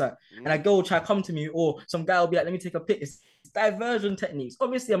the website, and a girl will try to come to me, or some guy will be like, "Let me take a pic." It's diversion techniques.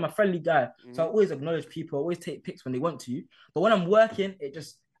 Obviously, I'm a friendly guy, so I always acknowledge people. I always take pics when they want to. But when I'm working, it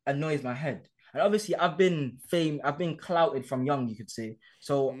just annoys my head. And obviously, I've been clouted from young, you could say.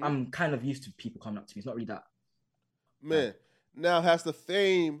 So I'm kind of used to people coming up to me. It's not really that. Man, now has the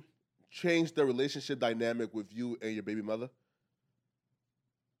fame changed the relationship dynamic with you and your baby mother?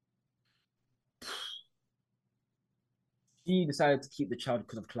 She decided to keep the child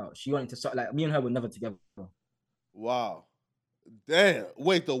because of clout. She wanted to start, like, me and her were never together. Wow. Damn.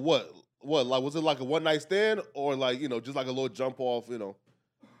 Wait, the what? What? Like, was it like a one night stand or like, just like a little jump off,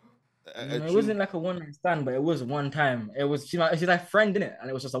 It wasn't like a one night stand, but it was one time. It was she's like friend in it, and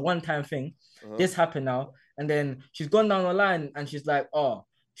it was just a one time thing. This happened now, and then she's gone down the line, and she's like, "Oh,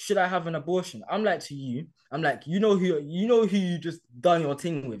 should I have an abortion?" I'm like to you, I'm like, you know who you just done your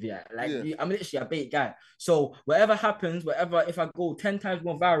thing with, yeah. Like I'm literally a bait guy. So whatever happens, if I go 10 times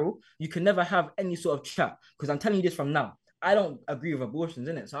more viral, you can never have any sort of chat because I'm telling you this from now. I don't agree with abortions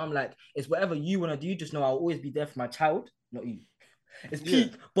in it, so I'm like, it's whatever you want to do. Just know I'll always be there for my child, not you. It's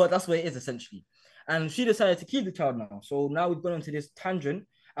peak, but that's what it is essentially. And she decided to keep the child now. So now we've gone into this tangent.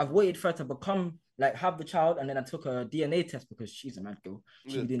 I've waited for her to become like have the child, and then I took a DNA test because she's a mad girl.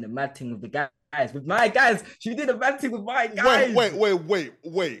 She be doing the mad thing with the guys, with my guys. She did the mad thing with my guys.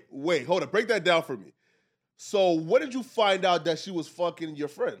 Wait. Hold on. Break that down for me. So when did you find out that she was fucking your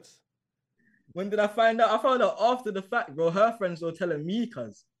friends? When did I find out? I found out after the fact, bro. Her friends were telling me,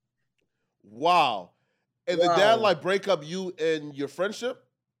 cuz. Wow. And did that like break up you and your friendship?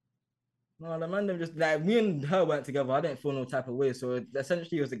 No, the man them just like me and her weren't together. I didn't feel no type of way. So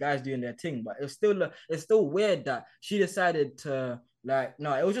essentially, it was the guys doing their thing. But it's still weird that she decided to like.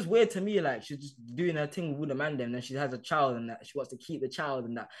 No, it was just weird to me. Like she's just doing her thing with the man them, and then she has a child, and that she wants to keep the child,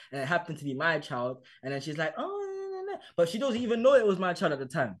 and that, and it happened to be my child, and then she's like, oh. But she doesn't even know it was my child at the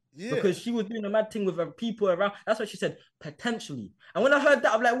time. Yeah. Because she was doing a mad thing with her people around. That's what she said, potentially. And when I heard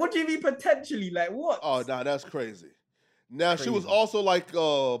that, I'm like, what do you mean potentially? Like, what? Oh, nah, that's crazy. Now, crazy. She was also like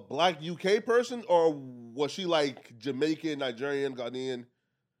a black UK person, or was she like Jamaican, Nigerian, Ghanaian?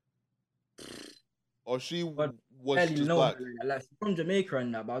 Or she was just black? Like, she's from Jamaica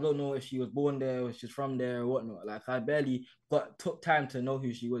and that, but I don't know if she was born there or she's from there or whatnot. Like, I barely took time to know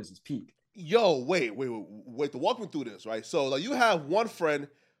who she was. It's peak. Yo, wait. To walk me through this, right? So, like, you have one friend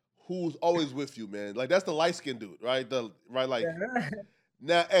who's always with you, man. Like, that's the light-skinned dude, right?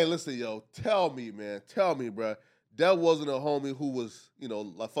 Now, hey, listen, yo, tell me, bro. That wasn't a homie who was,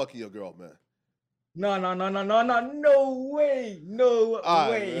 like fucking your girl, man. No way. No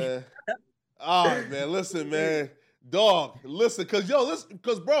way. All right, man. Listen, man. Dog, listen,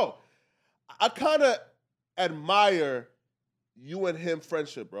 because, bro, I kind of admire you and him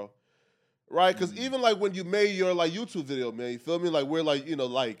friendship, bro. Right? Because even, like, when you made your, like, YouTube video, man, you feel me? Like, we're, like,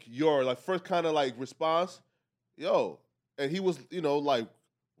 like, your, like, first kind of, like, response, yo, and he was, like,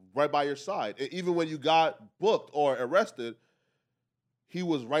 right by your side. And even when you got booked or arrested, he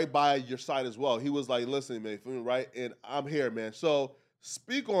was right by your side as well. He was like, listen, man, feel me, right? And I'm here, man. So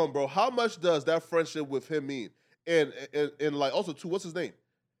speak on, bro. How much does that friendship with him mean? And like, also, too, what's his name?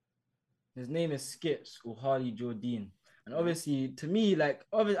 His name is Skips or Hardy Jordan. And obviously, to me, like,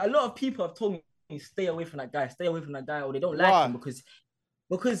 obviously, a lot of people have told me, stay away from that guy, or they don't like him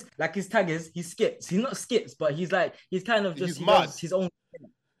because like his tag is, he skips. He's not skips, but he's kind of just, he does his own thing.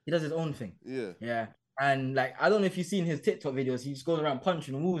 He does his own thing. Yeah. Yeah. And like, I don't know if you've seen his TikTok videos. He just goes around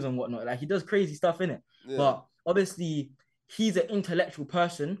punching walls and whatnot. Like, he does crazy stuff in it. Yeah. But obviously, he's an intellectual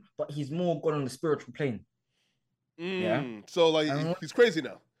person, but he's more gone on the spiritual plane. Yeah. So like, he's crazy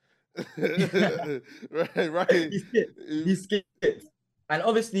now. right. He's skipped. And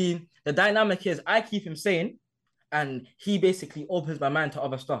obviously, the dynamic is I keep him sane, and he basically opens my mind to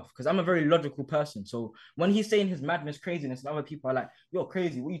other stuff because I'm a very logical person. So when he's saying his madness, craziness, and other people are like, "You're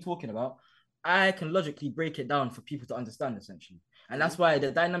crazy. What are you talking about?" I can logically break it down for people to understand, essentially. And that's why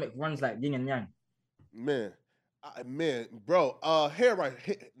the dynamic runs like yin and yang. Man, bro. Hair right.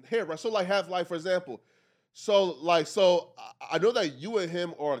 So like Half-Life, for example. So I know that you and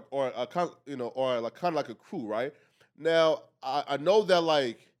him are a or like kind of like a crew, right? Now I know that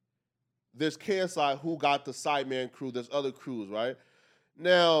like there's KSI who got the Sideman crew. There's other crews, right?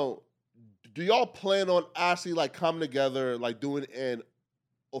 Now, do y'all plan on actually like coming together, like doing an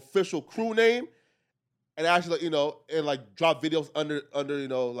official crew name, and actually like, and like drop videos under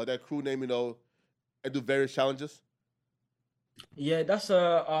like that crew name, and do various challenges? Yeah, that's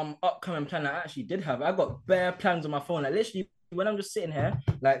a upcoming plan I actually did have. I got bare plans on my phone. Like literally, when I'm just sitting here,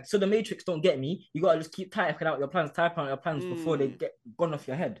 like so the Matrix don't get me. You gotta just keep typing out your plans before they get gone off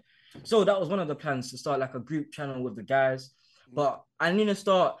your head. So that was one of the plans to start like a group channel with the guys. But I need to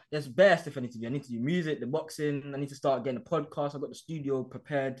start. There's bare stuff I need to do. I need to do music, the boxing. I need to start getting a podcast. I got the studio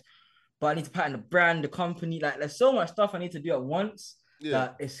prepared, but I need to pattern the brand, the company. Like there's so much stuff I need to do at once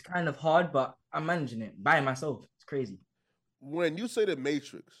that it's kind of hard. But I'm managing it by myself. It's crazy. When you say the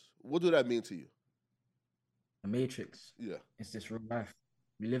Matrix, what do that mean to you? The Matrix. Yeah. It's this real life.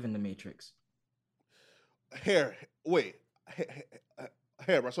 We live in the Matrix. Wait.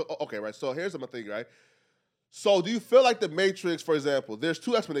 Right? So, okay, right? So here's my thing, right? So do you feel like the Matrix, for example, there's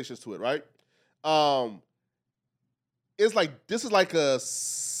two explanations to it, right? It's like, this is like a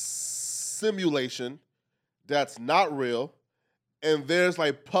simulation that's not real, and there's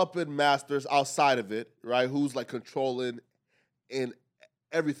like puppet masters outside of it, right? Who's like controlling and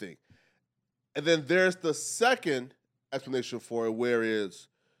everything. And then there's the second explanation for it, where is,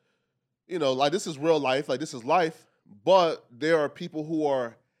 like this is real life, like this is life, but there are people who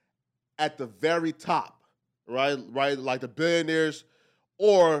are at the very top, right? Right, like the billionaires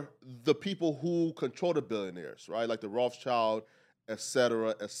or the people who control the billionaires, right? Like the Rothschild, et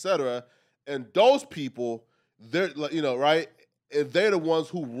cetera, et cetera. And those people, they're, right? And they're the ones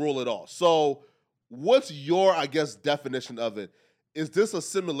who rule it all. So what's your, I guess, definition of it? Is this a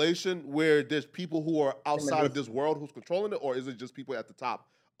simulation where there's people who are outside of this world who's controlling it, or is it just people at the top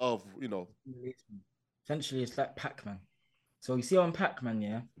of, Essentially, it's like Pac-Man. So you see on Pac-Man,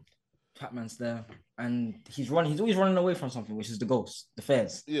 yeah? Pac-Man's there, and he's always running away from something, which is the ghost, the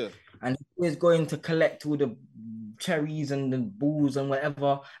fairs. Yeah. And he's always going to collect all the cherries and the balls and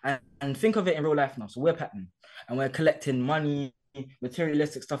whatever. And think of it in real life now. So we're Pac-Man, and we're collecting money,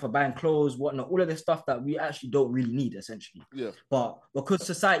 materialistic stuff, for buying clothes, whatnot, all of this stuff that we actually don't really need, essentially. Yeah. But because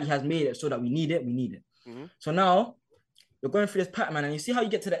society has made it so that we need it. Mm-hmm. So now you're going through this Pac-Man, and you see how you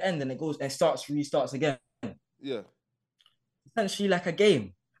get to the end, and it goes and restarts again. Yeah. Essentially like a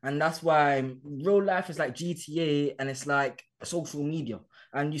game. And that's why real life is like GTA, and it's like social media.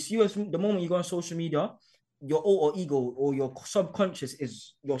 And you see, the moment you go on social media, your alter ego or your subconscious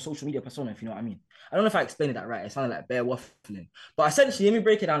is your social media persona, if you know what I mean. I don't know if I explained that right. It sounded like bare waffling. But essentially, let me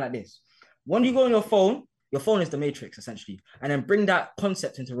break it down like this. When you go on your phone is the Matrix, essentially. And then bring that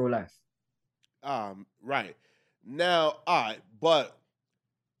concept into real life. Right. Now, all right, but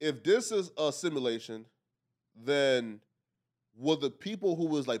if this is a simulation, then will the people who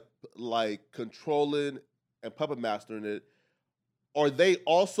was like controlling and puppet mastering it, are they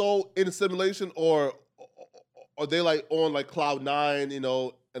also in a simulation, or are they like on like cloud nine, and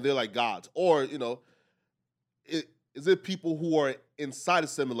they're like gods, or is it people who are inside a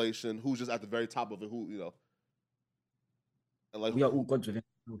simulation who's just at the very top of it, who and like we are all gods within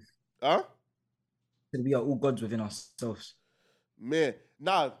ourselves. Huh? We are all gods within ourselves. Man,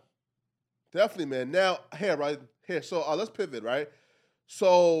 nah, definitely, man. Now, so let's pivot, right?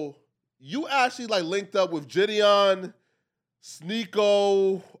 So you actually like linked up with Gideon,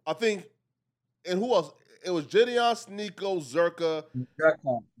 Sneeko, I think, and who else? It was Gideon, Sneeko, Zerka.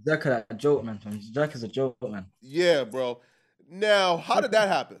 Zerka, that joke, man. Zerka's a joke, man. Yeah, bro. Now, how did that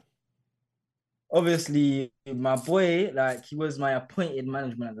happen? Obviously, my boy, like, he was my appointed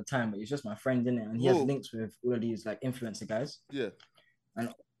management at the time, but he's just my friend, innit? And he has links with all of these, like, influencer guys. Yeah.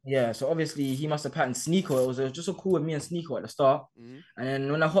 And yeah, so obviously he must have patterned Sneeko. It was just so cool with me and Sneeko at the start. Mm-hmm. And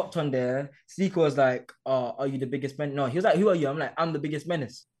then when I hopped on there, Sneeko was like, are you the biggest menace? No, he was like, who are you? I'm like, I'm the biggest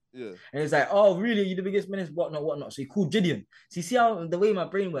menace. Yeah. And he's like, oh, really? You the biggest menace? Whatnot. So he called Gideon. So you see how the way my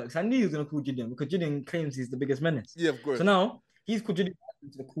brain works? I knew he was going to call Gideon because Gideon claims he's the biggest menace. Yeah, of course. So now he's called Gideon.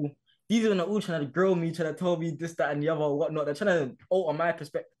 Cool. These are all trying to grill me, trying to tell me this, that, and the other, whatnot. They're trying to alter my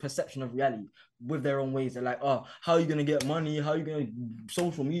perception of reality with their own ways. They're like, oh, how are you going to get money? How are you going to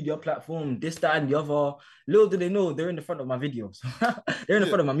social media platform, this, that, and the other? Little do they know, they're in the front of my videos. They're in the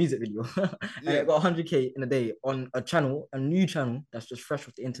front of my music video. And it got 100K in a day on a new channel that's just fresh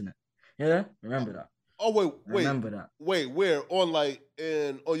off the internet. Yeah? Remember that. Oh, wait. Remember that. Wait, where? On on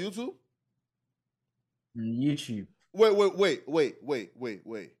YouTube? YouTube.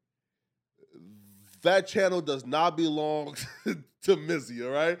 Wait. That channel does not belong to Mizzy,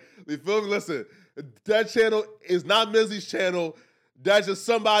 all right? You feel me? Listen, That channel is not Mizzy's channel. That's just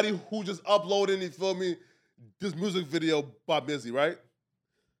somebody who just uploaded, you feel me, this music video by Mizzy, right?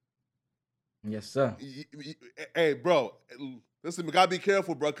 Yes, sir. Hey, bro, listen, we gotta be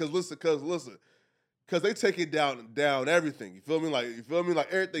careful, bro, because they take it down everything. You feel me?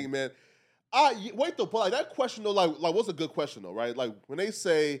 Like everything, man. Wait though, but like that question though, like what's a good question though, right? Like when they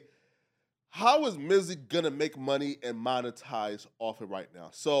say, how is Mizzy gonna make money and monetize off it right now?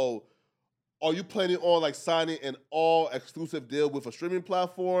 So, are you planning on like signing an all exclusive deal with a streaming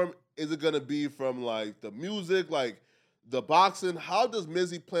platform? Is it gonna be from like the music, like the boxing? How does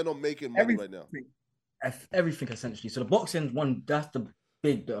Mizzy plan on making money right now? Everything essentially. So the boxing one, that's the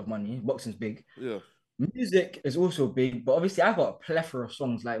big bit of money. Boxing's big. Yeah. Music is also big, but obviously I've got a plethora of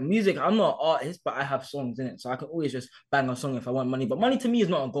songs. Like music, I'm not an artist, but I have songs in it. So I can always just bang a song if I want money. But money to me is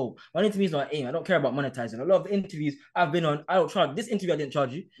not a goal. Money to me is not an aim. I don't care about monetizing. A lot of the interviews I've been on, I don't charge. This interview I didn't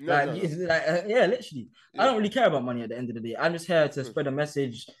charge you. No. Yeah, literally. Yeah. I don't really care about money at the end of the day. I'm just here to spread a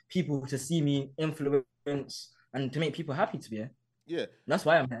message, people to see me, influence, and to make people happy to be here. Yeah. That's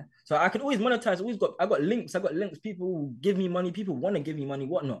why I'm here. So I can always monetize. I got links. People give me money. People want to give me money,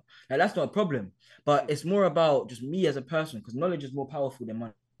 whatnot. Like that's not a problem. But it's more about just me as a person, because knowledge is more powerful than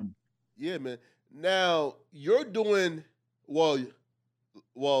money. Yeah, man. Now you're doing well,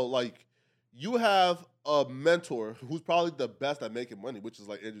 like you have a mentor who's probably the best at making money, which is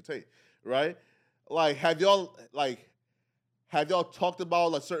like Andrew Tate, right? Like, have y'all talked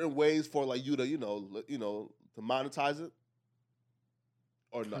about like certain ways for like you to, to monetize it?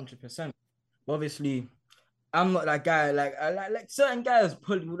 Or not? 100%. Obviously, I'm not that guy. Like certain guys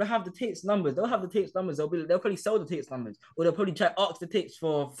will have the Tates numbers. They'll have the Tates numbers. They'll probably sell the Tates numbers, or they'll probably try to ask the Tates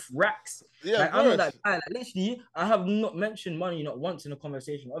for racks. Yeah, like I'm not that guy. Like literally, I have not mentioned money not once in a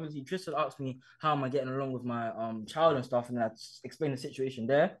conversation. Obviously, Tristan asked me how am I getting along with my child and stuff, and I explained the situation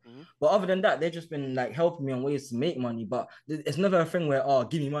there. Mm-hmm. But other than that, they've just been like helping me on ways to make money. But it's never a thing where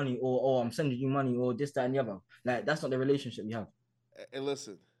give me money or I'm sending you money or this, that, and the other. Like that's not the relationship we have. And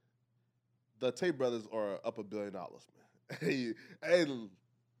listen, the Tate brothers are up $1 billion, man. Hey,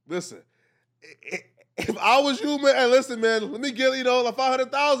 listen. If I was you, man, hey, listen, man, let me get like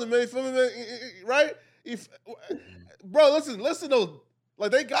 500,000, man. You feel me, man? Right? Bro, listen though.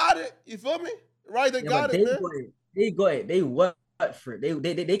 Like they got it. You feel me? Right? They got it, man. They got it. They worked for it.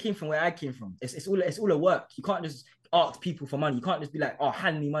 They came from where I came from. It's all a work. You can't just ask people for money. You can't just be like,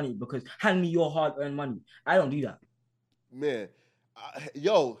 hand me money, because hand me your hard-earned money. I don't do that. Man.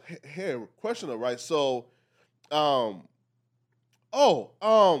 Here, question though, right? So,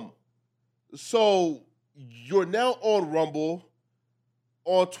 so you're now on Rumble,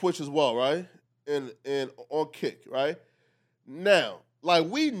 on Twitch as well, right? And on Kick, right? Now, like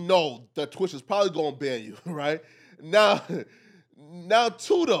we know that Twitch is probably gonna ban you, right? Now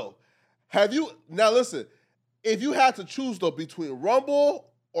too though, listen, if you had to choose though between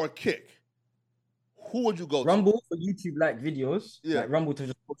Rumble or Kick, who would you go to? Rumble for YouTube-like videos. Yeah. Like Rumble to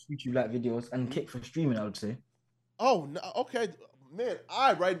just post YouTube-like videos, and Kick for streaming, I would say. Oh, no, okay. Man,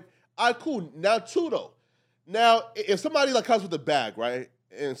 all right. Cool. Now, too, though. Now, if somebody like comes with a bag, right,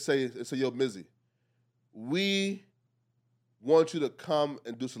 and say, yo, Mizzy, we want you to come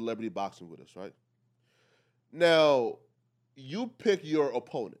and do celebrity boxing with us, right? Now, you pick your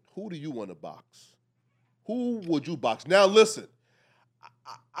opponent. Who do you want to box? Who would you box? Now, listen,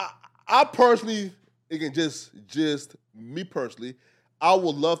 I personally... Again, just me personally, I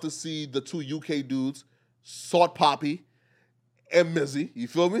would love to see the two UK dudes, Salt Poppy and Mizzy. You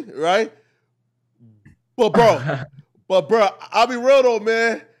feel me? Right? But bro, I'll be real though,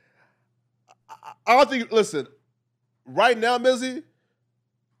 man. I don't think, listen, right now, Mizzy,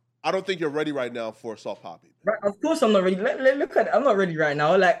 I don't think you're ready right now for Salt Poppy. Right, of course I'm not ready. Look at it. I'm not ready right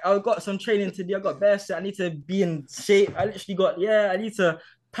now. Like I've got some training to do. I got best. I need to be in shape. I need to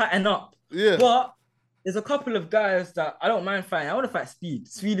pattern up. Yeah. But there's a couple of guys that I don't mind fighting. I want to fight Speed.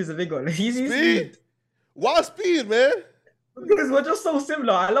 Speed is a big one. Speed? Why Speed, man? Because we're just so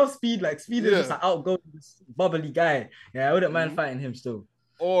similar. I love Speed. Like Speed is just an outgoing, bubbly guy. Yeah, I wouldn't mind fighting him still.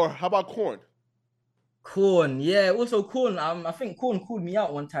 Or how about Corn? Corn, yeah. Also Corn. I think Corn called me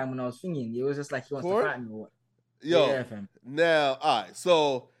out one time when I was thinking. It was just like he wants to fight me or what. Yo, yeah, fam. Now, all right.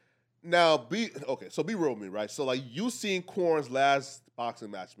 So now be real with me, right? So like you seen Corn's last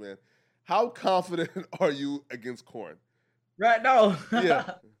boxing match, man. How confident are you against Corn? Right now?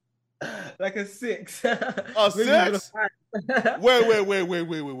 Yeah. Like a 6. A 6?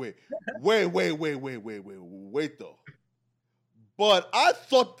 Wait though. But I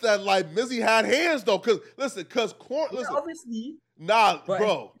thought that like Mizzy had hands though, cause Corn, listen. Obviously. Nah,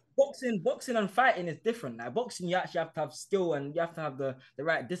 bro. boxing and fighting is different. Like boxing, you actually have to have skill and you have to have the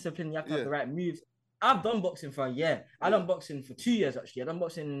right discipline. You have to have the right moves. I've done boxing for a year. I done boxing for 2 years actually. I done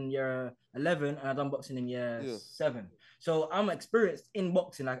boxing in year 11 and I done boxing in year 7. So I'm experienced in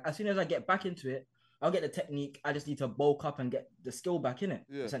boxing. Like as soon as I get back into it, I'll get the technique. I just need to bulk up and get the skill back in it.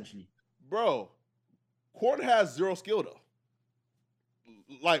 Essentially, bro. Corn has zero skill though.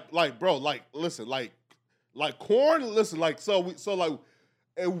 Bro, listen, Corn, listen,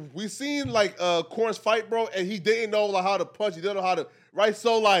 and we seen Corn's fight, bro, and he didn't know how to punch, he didn't know how to, right?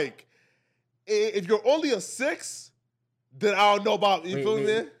 So like, if you're only a 6, then I don't know about you. Feel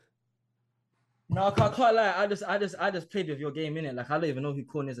me? No, I can't lie. I just played with your game in it. Like I don't even know who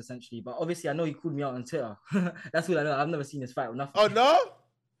Corn is essentially, but obviously I know he called me out on Twitter. That's what I know. I've never seen his fight or nothing. Oh no?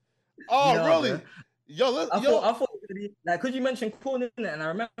 Oh no, really? Bro. I thought it was gonna be like, because you mentioned Corn in it, and I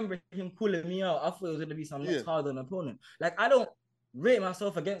remember him calling me out. I thought it was gonna be some next harder opponent. Like I don't rate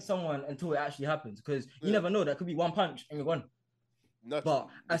myself against someone until it actually happens, because you never know. That could be one punch and you're gone. But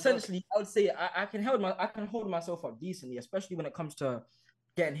essentially, I would say I can hold myself up decently, especially when it comes to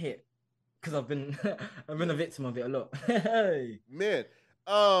getting hit, because I've been a victim of it a lot. Man,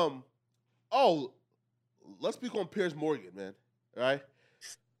 let's speak on Piers Morgan, man. All right.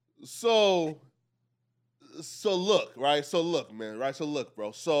 So look, right? So look, man, right? So look,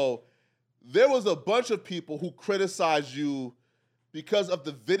 bro. So there was a bunch of people who criticized you because of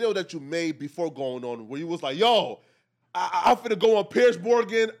the video that you made before going on, where you was like, yo, I'm finna go on Piers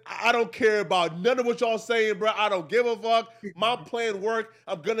Morgan. I don't care about none of what y'all saying, bro. I don't give a fuck. My plan worked.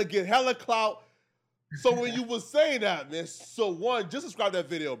 I'm gonna get hella clout. So when you was saying that, man, so one, just describe that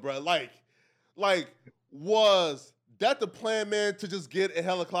video, bro. Like, was that the plan, man, to just get a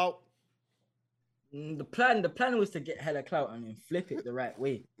hella clout? The plan was to get hella clout and flip it the right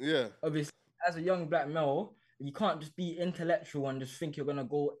way. Yeah. Obviously, as a young black male, you can't just be intellectual and just think you're gonna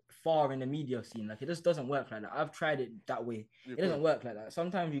go far in the media scene. Like it just doesn't work like that. I've tried it that way. It doesn't work like that.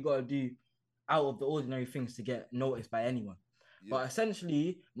 Sometimes you gotta do out of the ordinary things to get noticed by anyone. But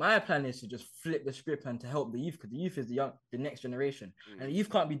essentially, my plan is to just flip the script and to help the youth, because the youth is the next generation. And the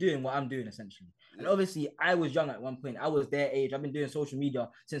youth can't be doing what I'm doing, essentially. And obviously, I was young at one point. I was their age. I've been doing social media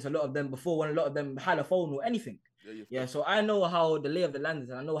since a lot of them, before when a lot of them had a phone or anything. So I know how the lay of the land is,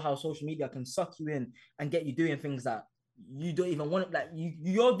 and I know how social media can suck you in and get you doing things that you don't even want. Like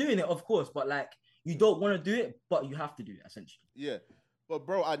you're doing it, of course, but like you don't want to do it, but you have to do it, essentially. Yeah. But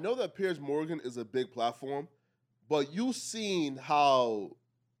bro, I know that Piers Morgan is a big platform, but you've seen how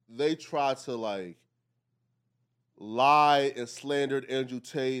they try to like lie and slandered Andrew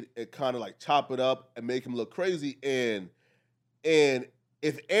Tate and kind of like chop it up and make him look crazy. And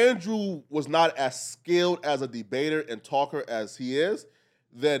if Andrew was not as skilled as a debater and talker as he is,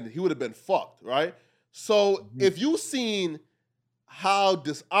 then he would have been fucked, right? So if you've seen how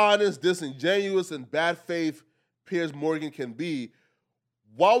dishonest, disingenuous, and bad faith Piers Morgan can be,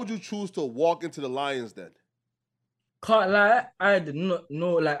 why would you choose to walk into the Lions then? Can't lie, I did not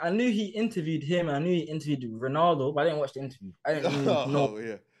know. Like I knew he interviewed him, I knew he interviewed Ronaldo, but I didn't watch the interview. I didn't know.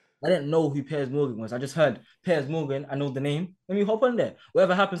 I didn't know who Piers Morgan was. I just heard Piers Morgan. I know the name. Let me hop on there.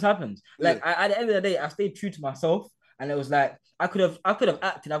 Whatever happens, happens. Like at the end of the day, I stayed true to myself, and it was like I could have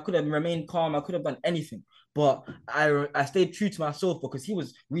acted. I could have remained calm. I could have done anything, but I stayed true to myself because he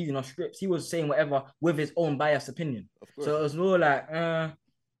was reading off scripts. He was saying whatever with his own biased opinion. So it was more like,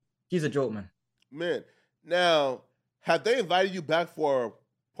 he's a joke, man. Man, now have they invited you back for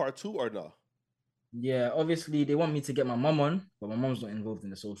part 2 or no? Yeah, obviously they want me to get my mom on, but my mom's not involved in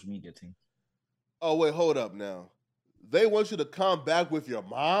the social media thing. Oh, wait, hold up now. They want you to come back with your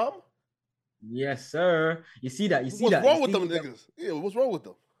mom? Yes, sir. You see that? What's wrong with them niggas? Yeah, what's wrong with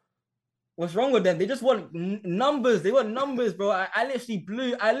them? What's wrong with them? They just want numbers. They want numbers, bro. I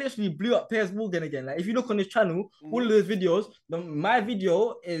literally blew up Piers Morgan again. Like if you look on his channel, all of those videos, my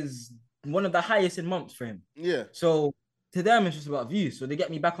video is one of the highest in months for him. Yeah. So to them, it's just about views. So they get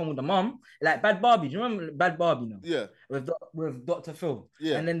me back on with the mom, like Bad Barbie. Do you remember Bad Barbie? No. Yeah. With Dr. Phil.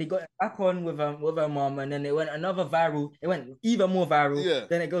 Yeah. And then they got back on with her mom, and then it went another viral. It went even more viral. Yeah.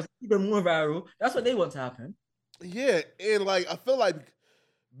 Then it goes even more viral. That's what they want to happen. Yeah, and like I feel like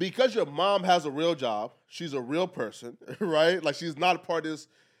because your mom has a real job, she's a real person, right? Like she's not a part of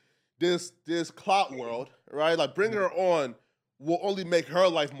this clout world, right? Like bringing her on will only make her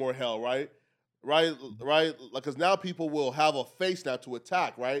life more hell, right? Right? Like because now people will have a face now to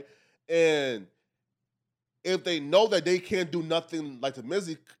attack, right? And if they know that they can't do nothing like to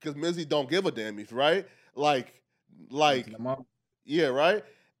Mizzy, because Mizzy don't give a damn, right? Like, yeah, right.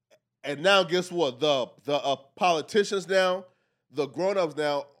 And now, guess what? The politicians now, the grown-ups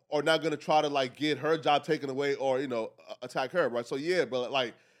now are not gonna try to like get her job taken away or attack her, right? So yeah, but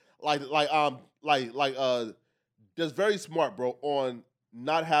like just very smart, bro, on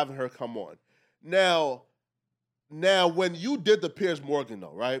not having her come on. Now, when you did the Piers Morgan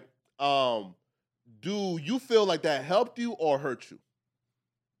though, right? Do you feel like that helped you or hurt you?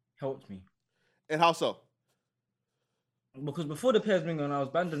 Helped me. And how so? Because before the Piers Morgan, I was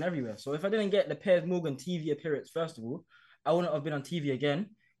banned on everywhere. So if I didn't get the Piers Morgan TV appearance, first of all, I wouldn't have been on TV again.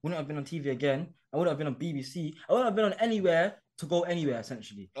 Wouldn't have been on TV again. I wouldn't have been on BBC. I wouldn't have been on anywhere to go anywhere,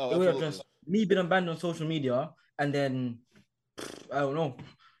 essentially. Oh, it would have absolutely. just me being banned on social media, and then I don't know.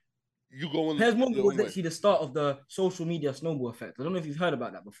 You going? Piers Morgan was actually the start of the social media snowball effect. I don't know if you've heard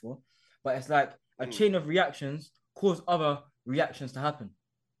about that before, but it's like a chain of reactions cause other reactions to happen.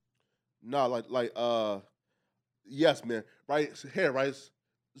 No, yes, man. Right here, right.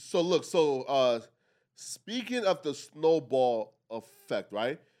 So look, speaking of the snowball effect,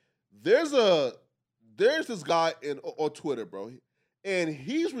 right? There's this guy on Twitter, bro, and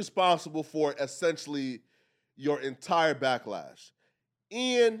he's responsible for essentially your entire backlash.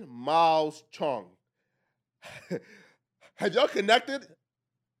 Ian Miles Chong. Have y'all connected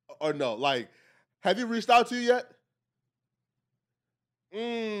or no? Like, have you reached out to you yet?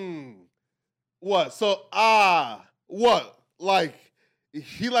 What? So what? Like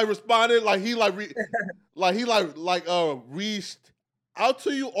he responded, like he reached out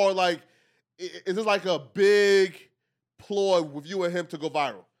to you, or like is this like a big ploy with you and him to go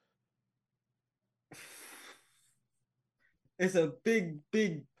viral? It's a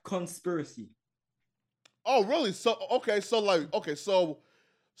big conspiracy. Oh, really? So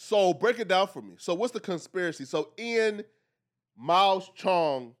break it down for me. So what's the conspiracy? So Ian Miles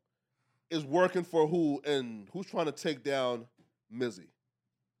Chong is working for who, and who's trying to take down Mizzy?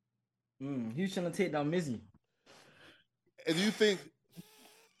 Who's trying to take down Mizzy? And do you think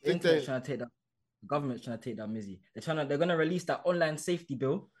the internet's trying to take down, the government's trying to take down Mizzy? They're gonna release that online safety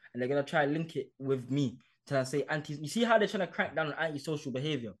bill, and they're gonna try and link it with me to say anti. You see how they're trying to crack down on anti-social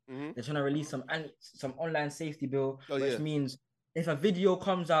behavior? Mm-hmm. They're trying to release some online safety bill, which means if a video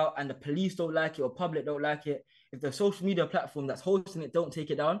comes out and the police don't like it or public don't like it, if the social media platform that's hosting it don't take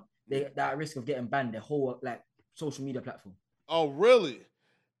it down, they're at risk of getting banned. Their whole social media platform. Oh, really?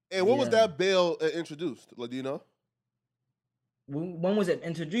 And when was that bill introduced? Like, do you know? When was it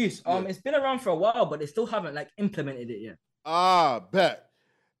introduced? It's been around for a while, but they still haven't implemented it yet. Bet.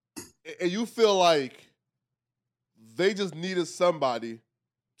 And you feel like they just needed somebody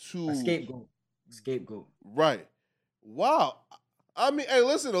to a scapegoat. Right. Wow. I mean, hey,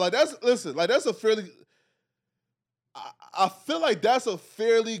 listen. That's a fairly. I feel like that's a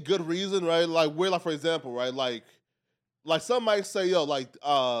fairly good reason, right? Like, where, for example, right, like some might say, yo,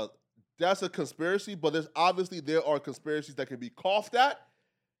 that's a conspiracy, but there are conspiracies that can be coughed at,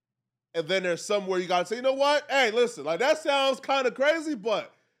 and then there's somewhere you gotta say, you know what? Hey, listen, that sounds kind of crazy,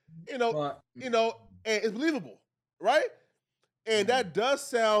 but and it's believable, right? And that does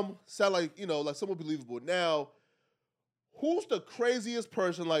sound like somewhat believable. Now, who's the craziest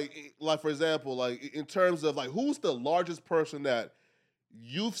person, for example, in terms of who's the largest person that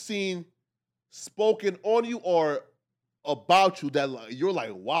you've seen spoken on you or about you that you're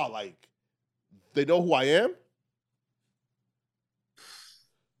like, wow, they know who I am?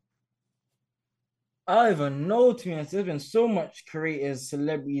 I don't even know, to be honest. There's been so much creators,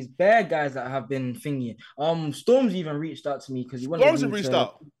 celebrities, bad guys that have been thingy. Stormzy even reached out to me because he wanted me to... Stormzy reached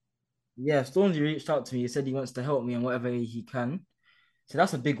out? Yeah, Stormzy reached out to me. He said he wants to help me in whatever he can. So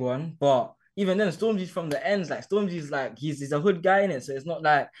that's a big one. But even then, Stormzy's from the ends. Stormzy's he's a hood guy in it. So it's not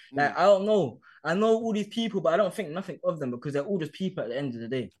I don't know. I know all these people, but I don't think nothing of them because they're all just people at the end of the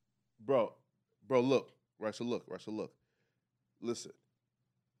day. Bro, look. Right, so look. Listen,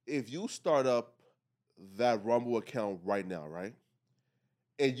 if you start up that Rumble account right now, right?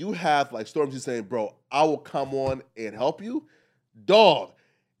 And you have Stormzy saying, bro, I will come on and help you. Dog,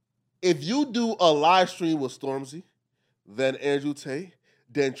 if you do a live stream with Stormzy, then Andrew Tate,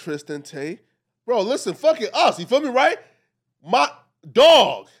 then Tristan Tate, bro, listen, fucking us, you feel me, right? My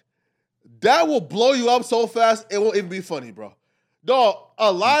dog, that will blow you up so fast, it won't even be funny, bro. Dog,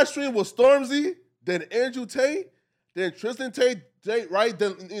 a live stream with Stormzy, then Andrew Tate, then Tristan Tate, right?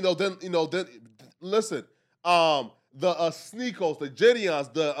 Then listen, the Sneakos, the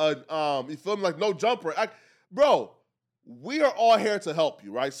Gideons, you feel me, no jumper. Bro, we are all here to help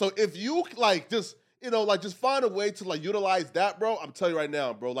you, right? So if you just find a way to utilize that, bro, I'm telling you right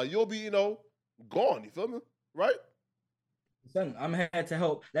now, bro, you'll be, gone, you feel me? Right? Son, I'm here to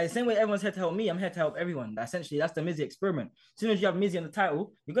help. The same way everyone's here to help me, I'm here to help everyone. Essentially, that's the Mizzy experiment. As soon as you have Mizzy on the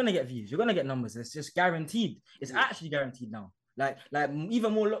title, you're gonna get views, you're gonna get numbers. It's just guaranteed. It's actually guaranteed now.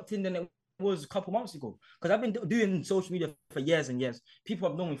 Even more locked in than it was a couple months ago. Because I've been doing social media for years and years. People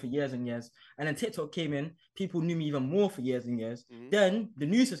have known me for years and years. And then TikTok came in. People knew me even more for years and years. Mm-hmm. Then the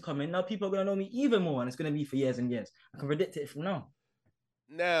news is coming. Now people are going to know me even more. And it's going to be for years and years. I can predict it from now.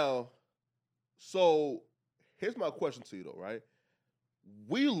 Now, so here's my question to you, though, right?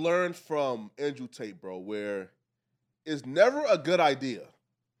 We learned from Andrew Tate, bro, where it's never a good idea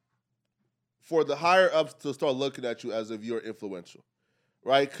for the higher ups to start looking at you as if you're influential,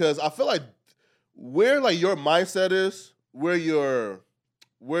 right? Because I feel like where like your mindset is, where your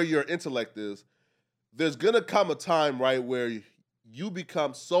intellect is, there's gonna come a time, right, where you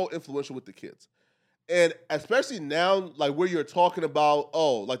become so influential with the kids. And especially now, like where you're talking about,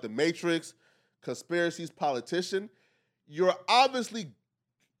 like the Matrix, conspiracies, politician, you're obviously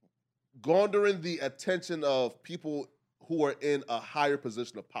garnering the attention of people who are in a higher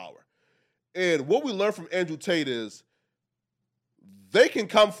position of power. And what we learned from Andrew Tate is they can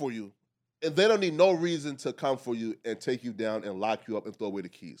come for you, and they don't need no reason to come for you and take you down and lock you up and throw away the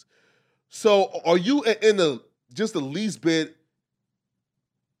keys. So are you in just the least bit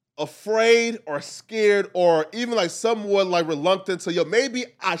afraid or scared or even like somewhat like reluctant to, maybe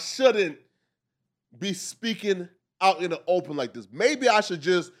I shouldn't be speaking out in the open like this. Maybe I should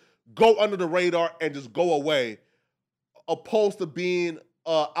just go under the radar and just go away, opposed to being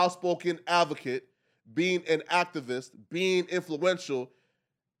an outspoken advocate, being an activist, being influential,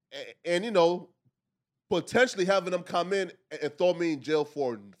 and potentially having them come in and throw me in jail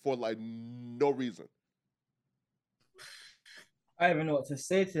for like no reason. I don't even know what to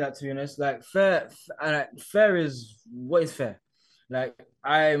say to that, to be honest. Like, fair is what is fair. Like,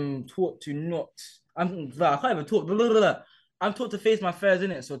 I'm taught to not. I can't even talk. Blah, blah, blah, blah. I'm taught to face my fears,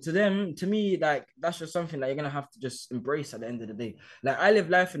 innit? So to me, like, that's just something that you're gonna have to just embrace at the end of the day. Like, I live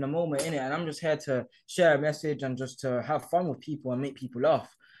life in the moment, innit? And I'm just here to share a message and just to have fun with people and make people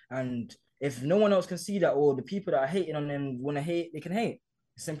laugh. And if no one else can see that, or the people that are hating on them want to hate, they can hate.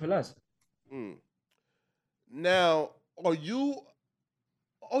 Simple as. Now, are you?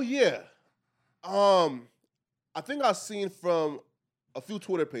 Oh yeah. I think I've seen from a few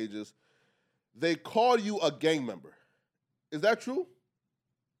Twitter pages they call you a gang member. Is that true?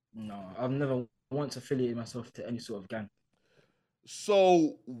 No, I've never once affiliated myself to any sort of gang.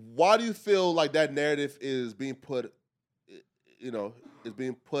 So why do you feel like that narrative is being put, is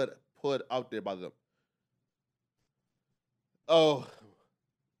being put out there by them? Oh,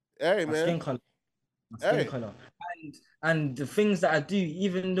 hey, man. Skin color. Skin color. And the things that I do,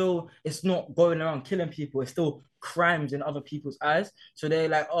 even though it's not going around killing people, it's still crimes in other people's eyes. So they're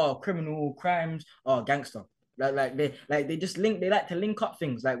like, oh, criminal crimes, oh, gangster. They just they like to link up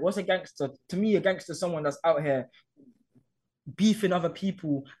things. Like, what's a gangster? To me, a gangster is someone that's out here beefing other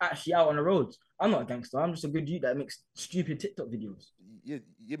people actually out on the roads. I'm not a gangster. I'm just a good dude that makes stupid TikTok videos. Yeah,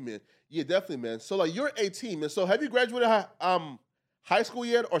 man. Yeah, definitely, man. So like you're 18, man. So have you graduated high school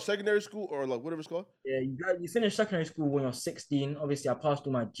yet, or secondary school, or like whatever it's called? Yeah, you finish secondary school when you're 16. Obviously, I passed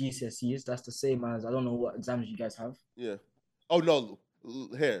all my GCSEs. That's the same as, I don't know what exams you guys have. Yeah. Oh no,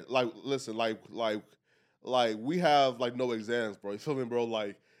 here, like, listen, like we have like no exams, bro. You feel me, bro?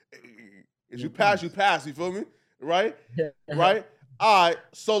 Like, if you pass, you pass. You feel me? Right? Right? All right.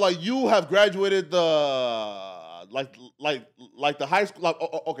 So like you have graduated the like the high school. Like,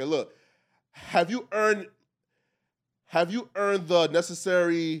 okay, look, have you earned the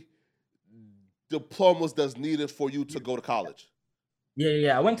necessary diplomas that's needed for you to go to college?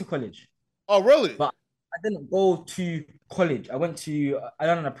 Yeah. I went to college. Oh, really? But I didn't go to college. I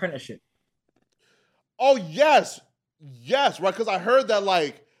done an apprenticeship. Oh, yes, right. Because I heard that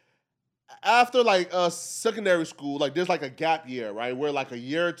like after like secondary school, like there's like a gap year, right? Where like a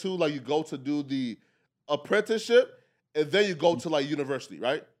year or two, like you go to do the apprenticeship, and then you go to like university,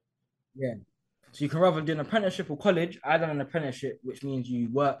 right? Yeah. So you can rather do an apprenticeship or college. I done an apprenticeship, which means you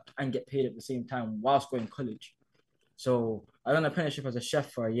work and get paid at the same time whilst going to college. So I done an apprenticeship as a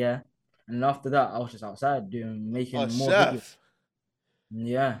chef for a year, and after that, I was just outside making more chef. Videos.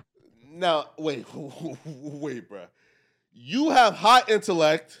 Yeah. Now wait, bro. You have high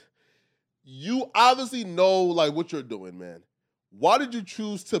intellect. You obviously know like what you're doing, man. Why did you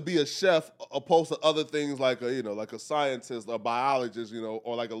choose to be a chef opposed to other things like like a scientist, a biologist,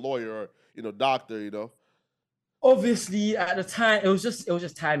 or like a lawyer, or doctor, Obviously, at the time, it was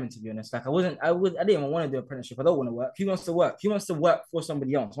just timing, to be honest. Like, I didn't even want to do apprenticeship. I don't want to work. Who wants to work? Who wants to work for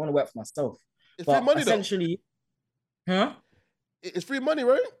somebody else? I want to work for myself. It's free money, essentially, though. It's free money,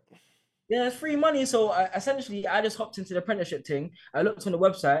 right? Yeah, it's free money. So I just hopped into the apprenticeship thing. I looked on the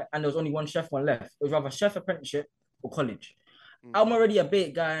website and there was only one chef one left. It was either chef apprenticeship or college. I'm already a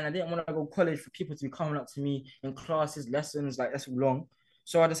bait guy and I didn't want to go college for people to be coming up to me in classes, lessons, like that's long.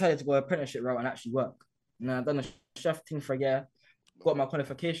 So I decided to go apprenticeship route and actually work. And I've done a chef thing for a year, got my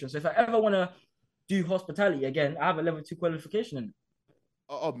qualification. So if I ever want to do hospitality again, I have a level 2 qualification in it.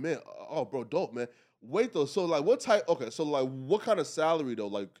 Oh man, oh bro, dope man. Wait though, so like what type? Okay, so like what kind of salary though?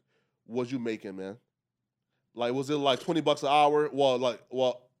 Like, was you making, man? Like, was it like $20 an hour?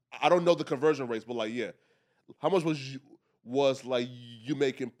 Well, I don't know the conversion rates, but like, yeah, how much was like you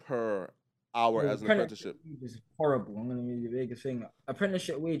making per hour Bro, as an apprenticeship apprenticeship? wage is horrible. I'm gonna give you the biggest thing.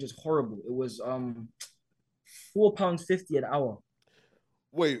 Apprenticeship wage is horrible. It was £4.50 an hour.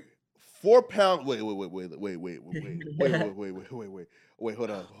 Wait, £4. Wait.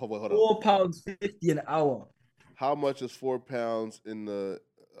 Hold on. £4.50 an hour. How much is £4 in the?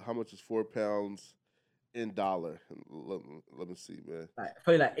 How much is £4 in dollar? Let me see, man. Like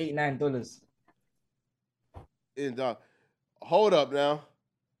probably like $8-9. In dollar. Hold up now.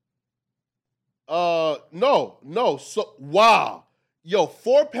 No. So wow, yo,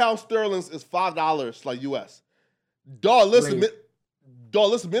 £4 sterling is $5 like US. Dog, listen,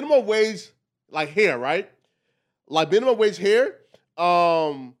 minimum wage like here, right? Like minimum wage here,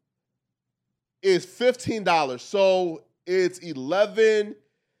 is $15. So it's $11.99,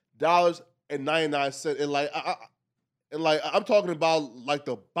 and I'm talking about like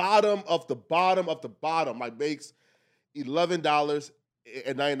the bottom of the bottom of the bottom, like makes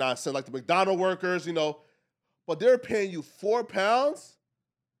 $11.99, like the McDonald workers, but they're paying you £4.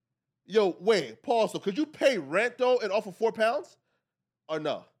 Yo, wait, pause. So could you pay rent though and offer £4 or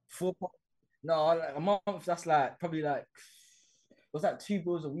no? No, like a month. That's like probably like was that 2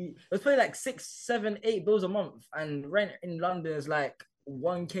 bills a week? It was probably like 6, 7, 8 bills a month, and rent in London is like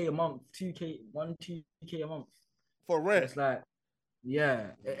 1K a month, 2K, 1, 2K a month. For So rent? it's like, yeah,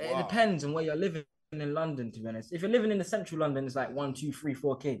 it Wow. depends on where you're living in London. To be honest, if you're living in the central London, it's like 1, 2, 3,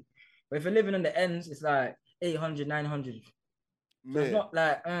 4K. But if you're living in the ends, it's like 800, 900. So it's Man, not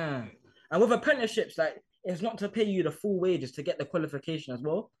like, and with apprenticeships, like it's not to pay you the full wages to get the qualification as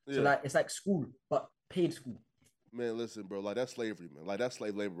well. So yeah. like it's like school, but paid school. Man, listen, bro. Like that's slavery, man. Like that's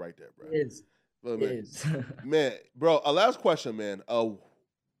slave labor right there, bro. It is. But, It man, is. man, bro. A last question, man.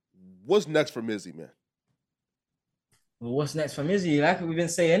 What's next for Mizzy, man? Well, what's next for Mizzy? Like we've been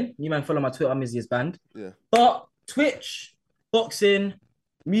saying, you man follow my Twitter, Mizzy is banned. Yeah. But Twitch, boxing,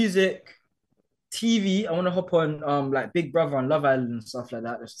 music, TV. I want to hop on like Big Brother and Love Island and stuff like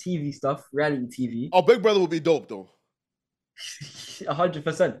that. There's TV stuff, reality TV. Oh, Big Brother would be dope though.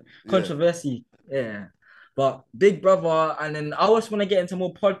 100% Yeah. controversy. Yeah. But Big Brother, and then I always want to get into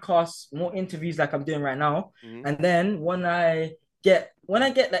more podcasts, more interviews like I'm doing right now. Mm-hmm. And then when I get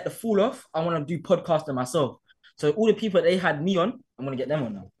like the fall off, I want to do podcasting myself. So all the people they had me on, I'm gonna get them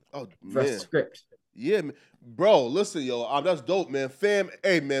on now. Oh For a man. script. Yeah, man. Bro, listen, yo. That's dope, man. Fam,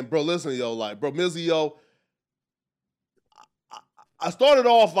 hey, man, bro, listen, yo. Like, bro, Mizzy, yo. I started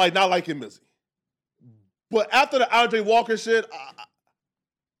off like not liking Mizzy, but after the Andre Walker shit,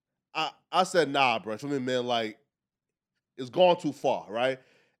 I said, nah, bro. For me, man, like, it's gone too far, right?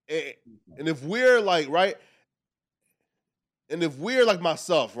 And if we're like, right, and if we're like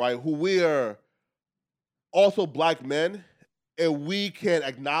myself, right, who we're also black men, and we can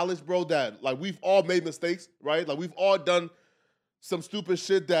acknowledge, bro, that like we've all made mistakes, right? Like we've all done some stupid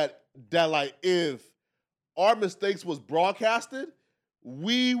shit that like if our mistakes was broadcasted,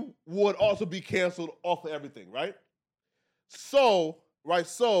 we would also be canceled off of everything, right? So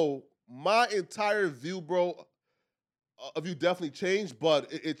my entire view, bro, of you definitely changed,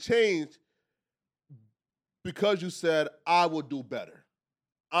 but it changed because you said I will do better.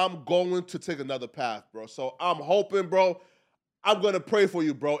 I'm going to take another path, bro. So I'm hoping, bro, I'm going to pray for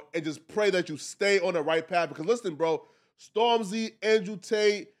you, bro, and just pray that you stay on the right path. Because listen, bro, Stormzy, Andrew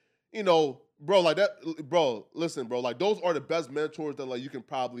Tate, bro, like that, bro, listen, bro, like those are the best mentors that like you can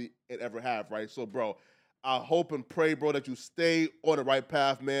probably ever have, right? So, bro, I hope and pray, bro, that you stay on the right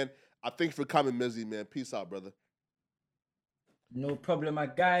path, man. I thank you for coming, Mizzy, man. Peace out, brother. No problem, my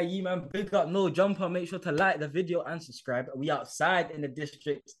guy. You man, big up, no jumper. Make sure to like the video and subscribe. We outside in the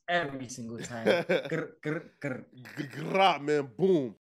district every single time. Grr, grr, grr. Grr, man, boom.